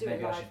 We should do a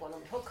live one on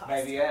the podcast.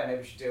 Maybe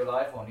we should do a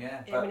live one,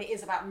 yeah. I mean, it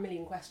is about a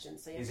million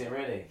questions. So is it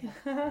really?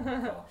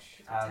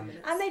 Gosh.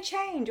 And they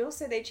change.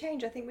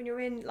 I think when you're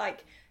in,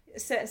 like, a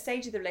certain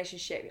stage of the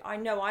relationship, I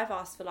know I've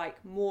asked for,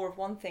 like, more of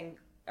one thing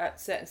at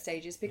certain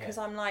stages, because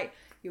I'm like,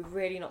 you're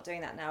really not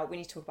doing that now. We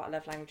need to talk about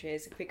love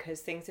languages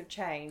because things have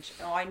changed.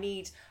 Or I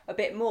need a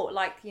bit more,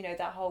 like,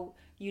 that whole,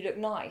 you look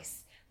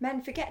nice.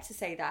 Men forget to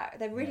say that.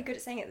 They're really good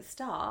at saying it at the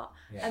start,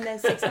 and then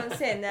 6 months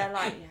in, they're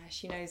like, yeah,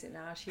 she knows it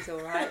now. She's all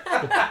right.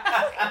 I'm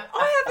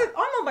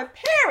on my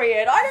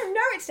period. I don't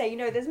know it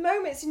today. There's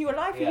moments in your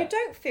life where you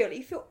don't feel it.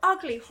 You feel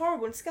ugly,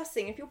 horrible, and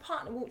disgusting. If your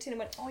partner walked in and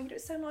went, oh, you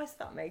look so nice with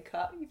that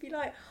makeup, you'd be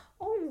like,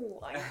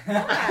 oh,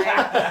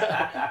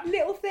 okay.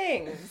 Little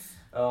things.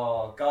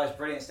 Oh, guys,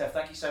 brilliant stuff.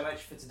 Thank you so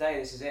much for today.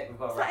 This is it. We've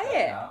got to wrap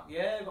it up now.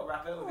 Yeah, we've got to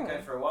wrap it up. We've been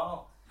going for a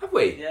while. Have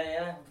we?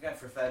 Yeah. We've been going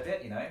for a fair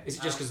bit, Is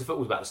it just because the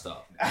football's about to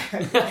start?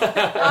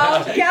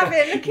 Oh,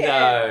 Gavin, look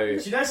at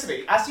it. Do you know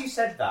something? As you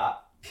said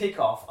that,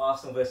 kick-off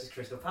Arsenal versus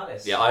Crystal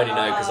Palace. Yeah, I only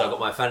know because I've got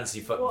my fancy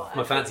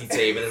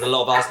team, and there's a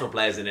lot of Arsenal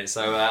players in it,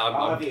 so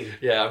I'm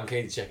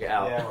keen to check it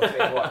out. Yeah, well, I'll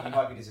tell you what, you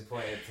might be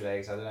disappointed today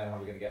because I don't know how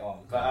we're going to get on.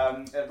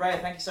 But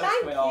Reya, thank you so much for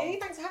coming on.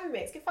 Thanks for having me.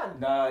 It's good fun.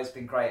 No, it's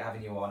been great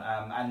having you on.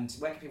 And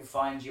where can people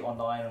find you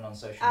online and on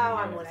social media? Oh,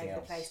 I'm all over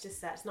the place.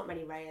 Just search. Not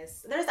many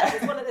Reyas. There's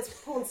one of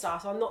this porn star,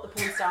 so I'm not the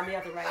porn star. I'm the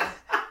other Reya.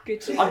 Good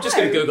to I'm just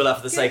going to Google her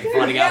for the sake of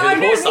finding out who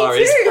the porn star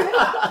is.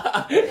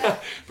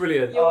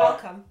 Brilliant. You're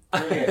welcome.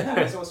 Brilliant.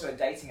 There's also a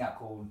dating app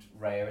called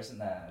Reya, isn't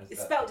there?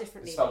 It's spelled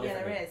differently.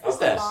 There is. Is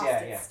there?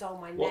 Bastard stole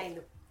my name.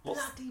 How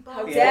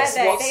dare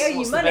they? They owe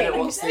you money.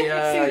 What's the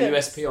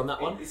USP on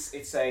that one? It's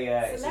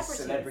a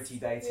celebrity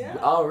dating. Yeah.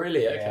 Oh,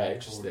 really? Okay,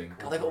 interesting.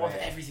 God, they've got one for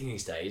everything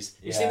these days.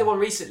 You've seen the one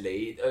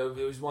recently? It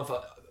was one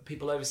for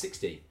people over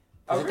 60.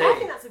 Oh, really? I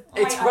think that's a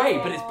great It's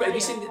great, but have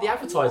you seen the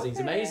advertising's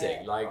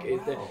amazing? Like,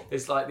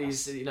 there's like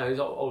these,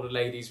 older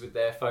ladies with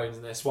their phones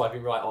and they're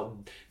swiping right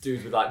on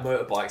dudes with like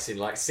motorbikes in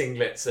like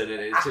singlets, and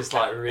it's just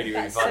like really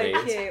funny.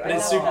 So cute.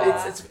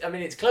 But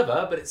it's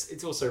clever, but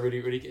it's also really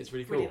it's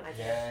really cool.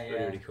 Yeah.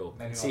 Really cool.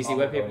 Cece,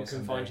 where people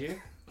can find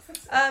you?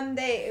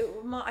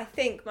 I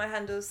think my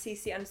handle's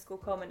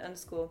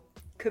cc_comment_.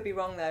 Could be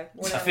wrong though.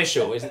 It's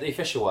official. Is it the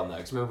official one though?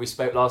 Because remember we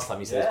spoke last time.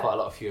 You said there's quite a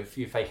lot of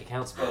few fake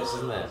accounts of yours,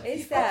 isn't there?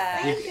 Is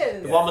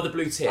there? The one with the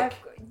blue tick.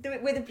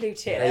 With the blue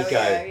tick. There you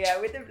go. Yeah,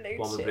 with the blue tick.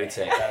 One with the blue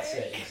tick. That's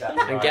it.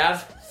 Exactly. And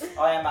Gav?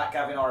 I am at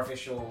Gavin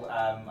Official.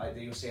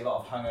 You'll see a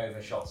lot of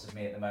hungover shots of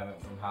me at the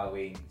moment from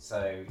Halloween.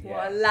 So yeah.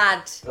 What a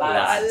lad.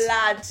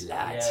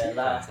 Yeah,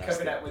 lad.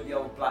 Covered up with the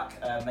old black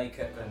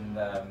makeup and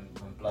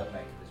blood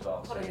makeup as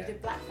well. Hold on, you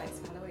did blackface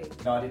for Halloween?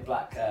 No, I did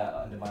black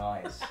under my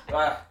eyes.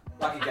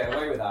 I can get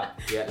away with that.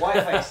 Yeah.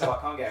 White face, so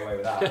I can't get away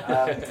with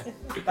that.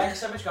 Thank you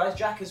so much, guys.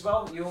 Jack as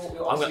well.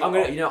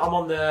 I'm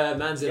on the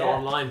Manzilla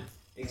online.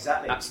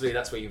 Exactly. Absolutely,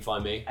 that's where you can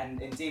find me.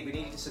 And indeed, we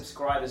need you to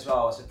subscribe as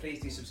well. So please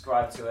do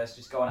subscribe to us.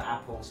 Just go on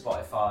Apple,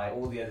 Spotify,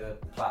 all the other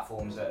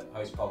platforms that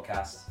host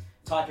podcasts.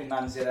 Type in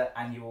Manzilla,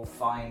 and you will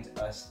find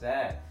us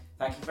there.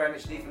 Thank you very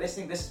much indeed for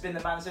listening. This has been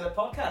the Manzilla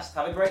podcast.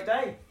 Have a great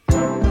day.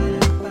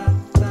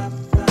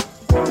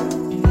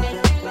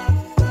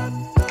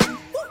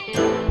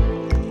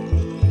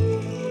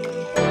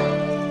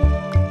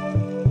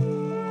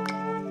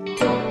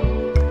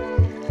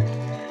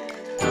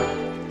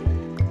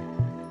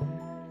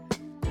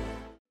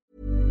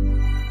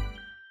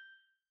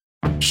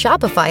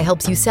 Shopify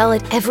helps you sell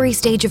at every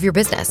stage of your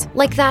business.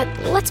 Like that,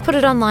 let's put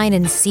it online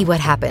and see what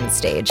happens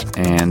stage.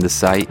 And the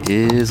site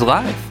is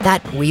live.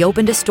 That we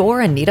opened a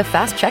store and need a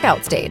fast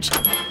checkout stage.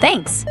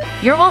 Thanks.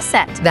 You're all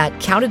set. That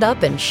count it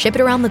up and ship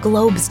it around the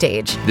globe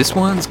stage. This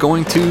one's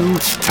going to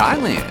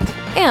Thailand.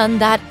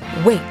 And that,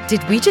 wait,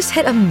 did we just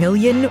hit 1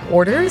 million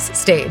orders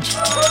stage?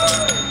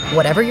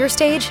 Whatever your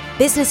stage,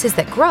 businesses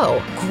that grow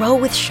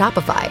with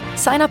Shopify.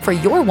 Sign up for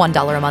your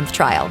 $1 a month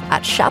trial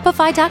at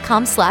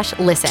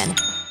shopify.com/listen.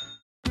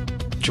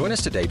 Join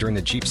us today during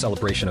the Jeep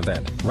Celebration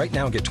event. Right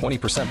now, get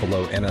 20%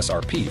 below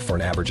MSRP for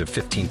an average of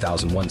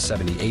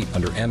 $15,178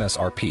 under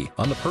MSRP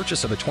on the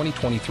purchase of a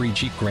 2023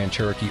 Jeep Grand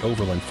Cherokee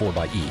Overland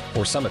 4xE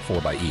or Summit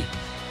 4xE.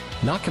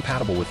 Not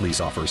compatible with lease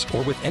offers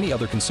or with any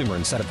other consumer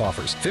incentive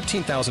offers.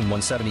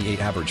 $15,178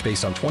 average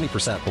based on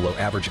 20% below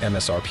average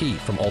MSRP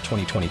from all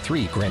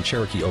 2023 Grand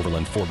Cherokee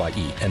Overland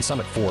 4xE and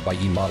Summit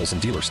 4xE models in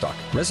dealer stock.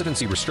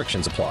 Residency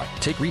restrictions apply.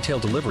 Take retail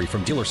delivery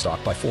from dealer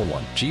stock by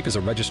 4/1. Jeep is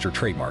a registered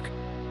trademark.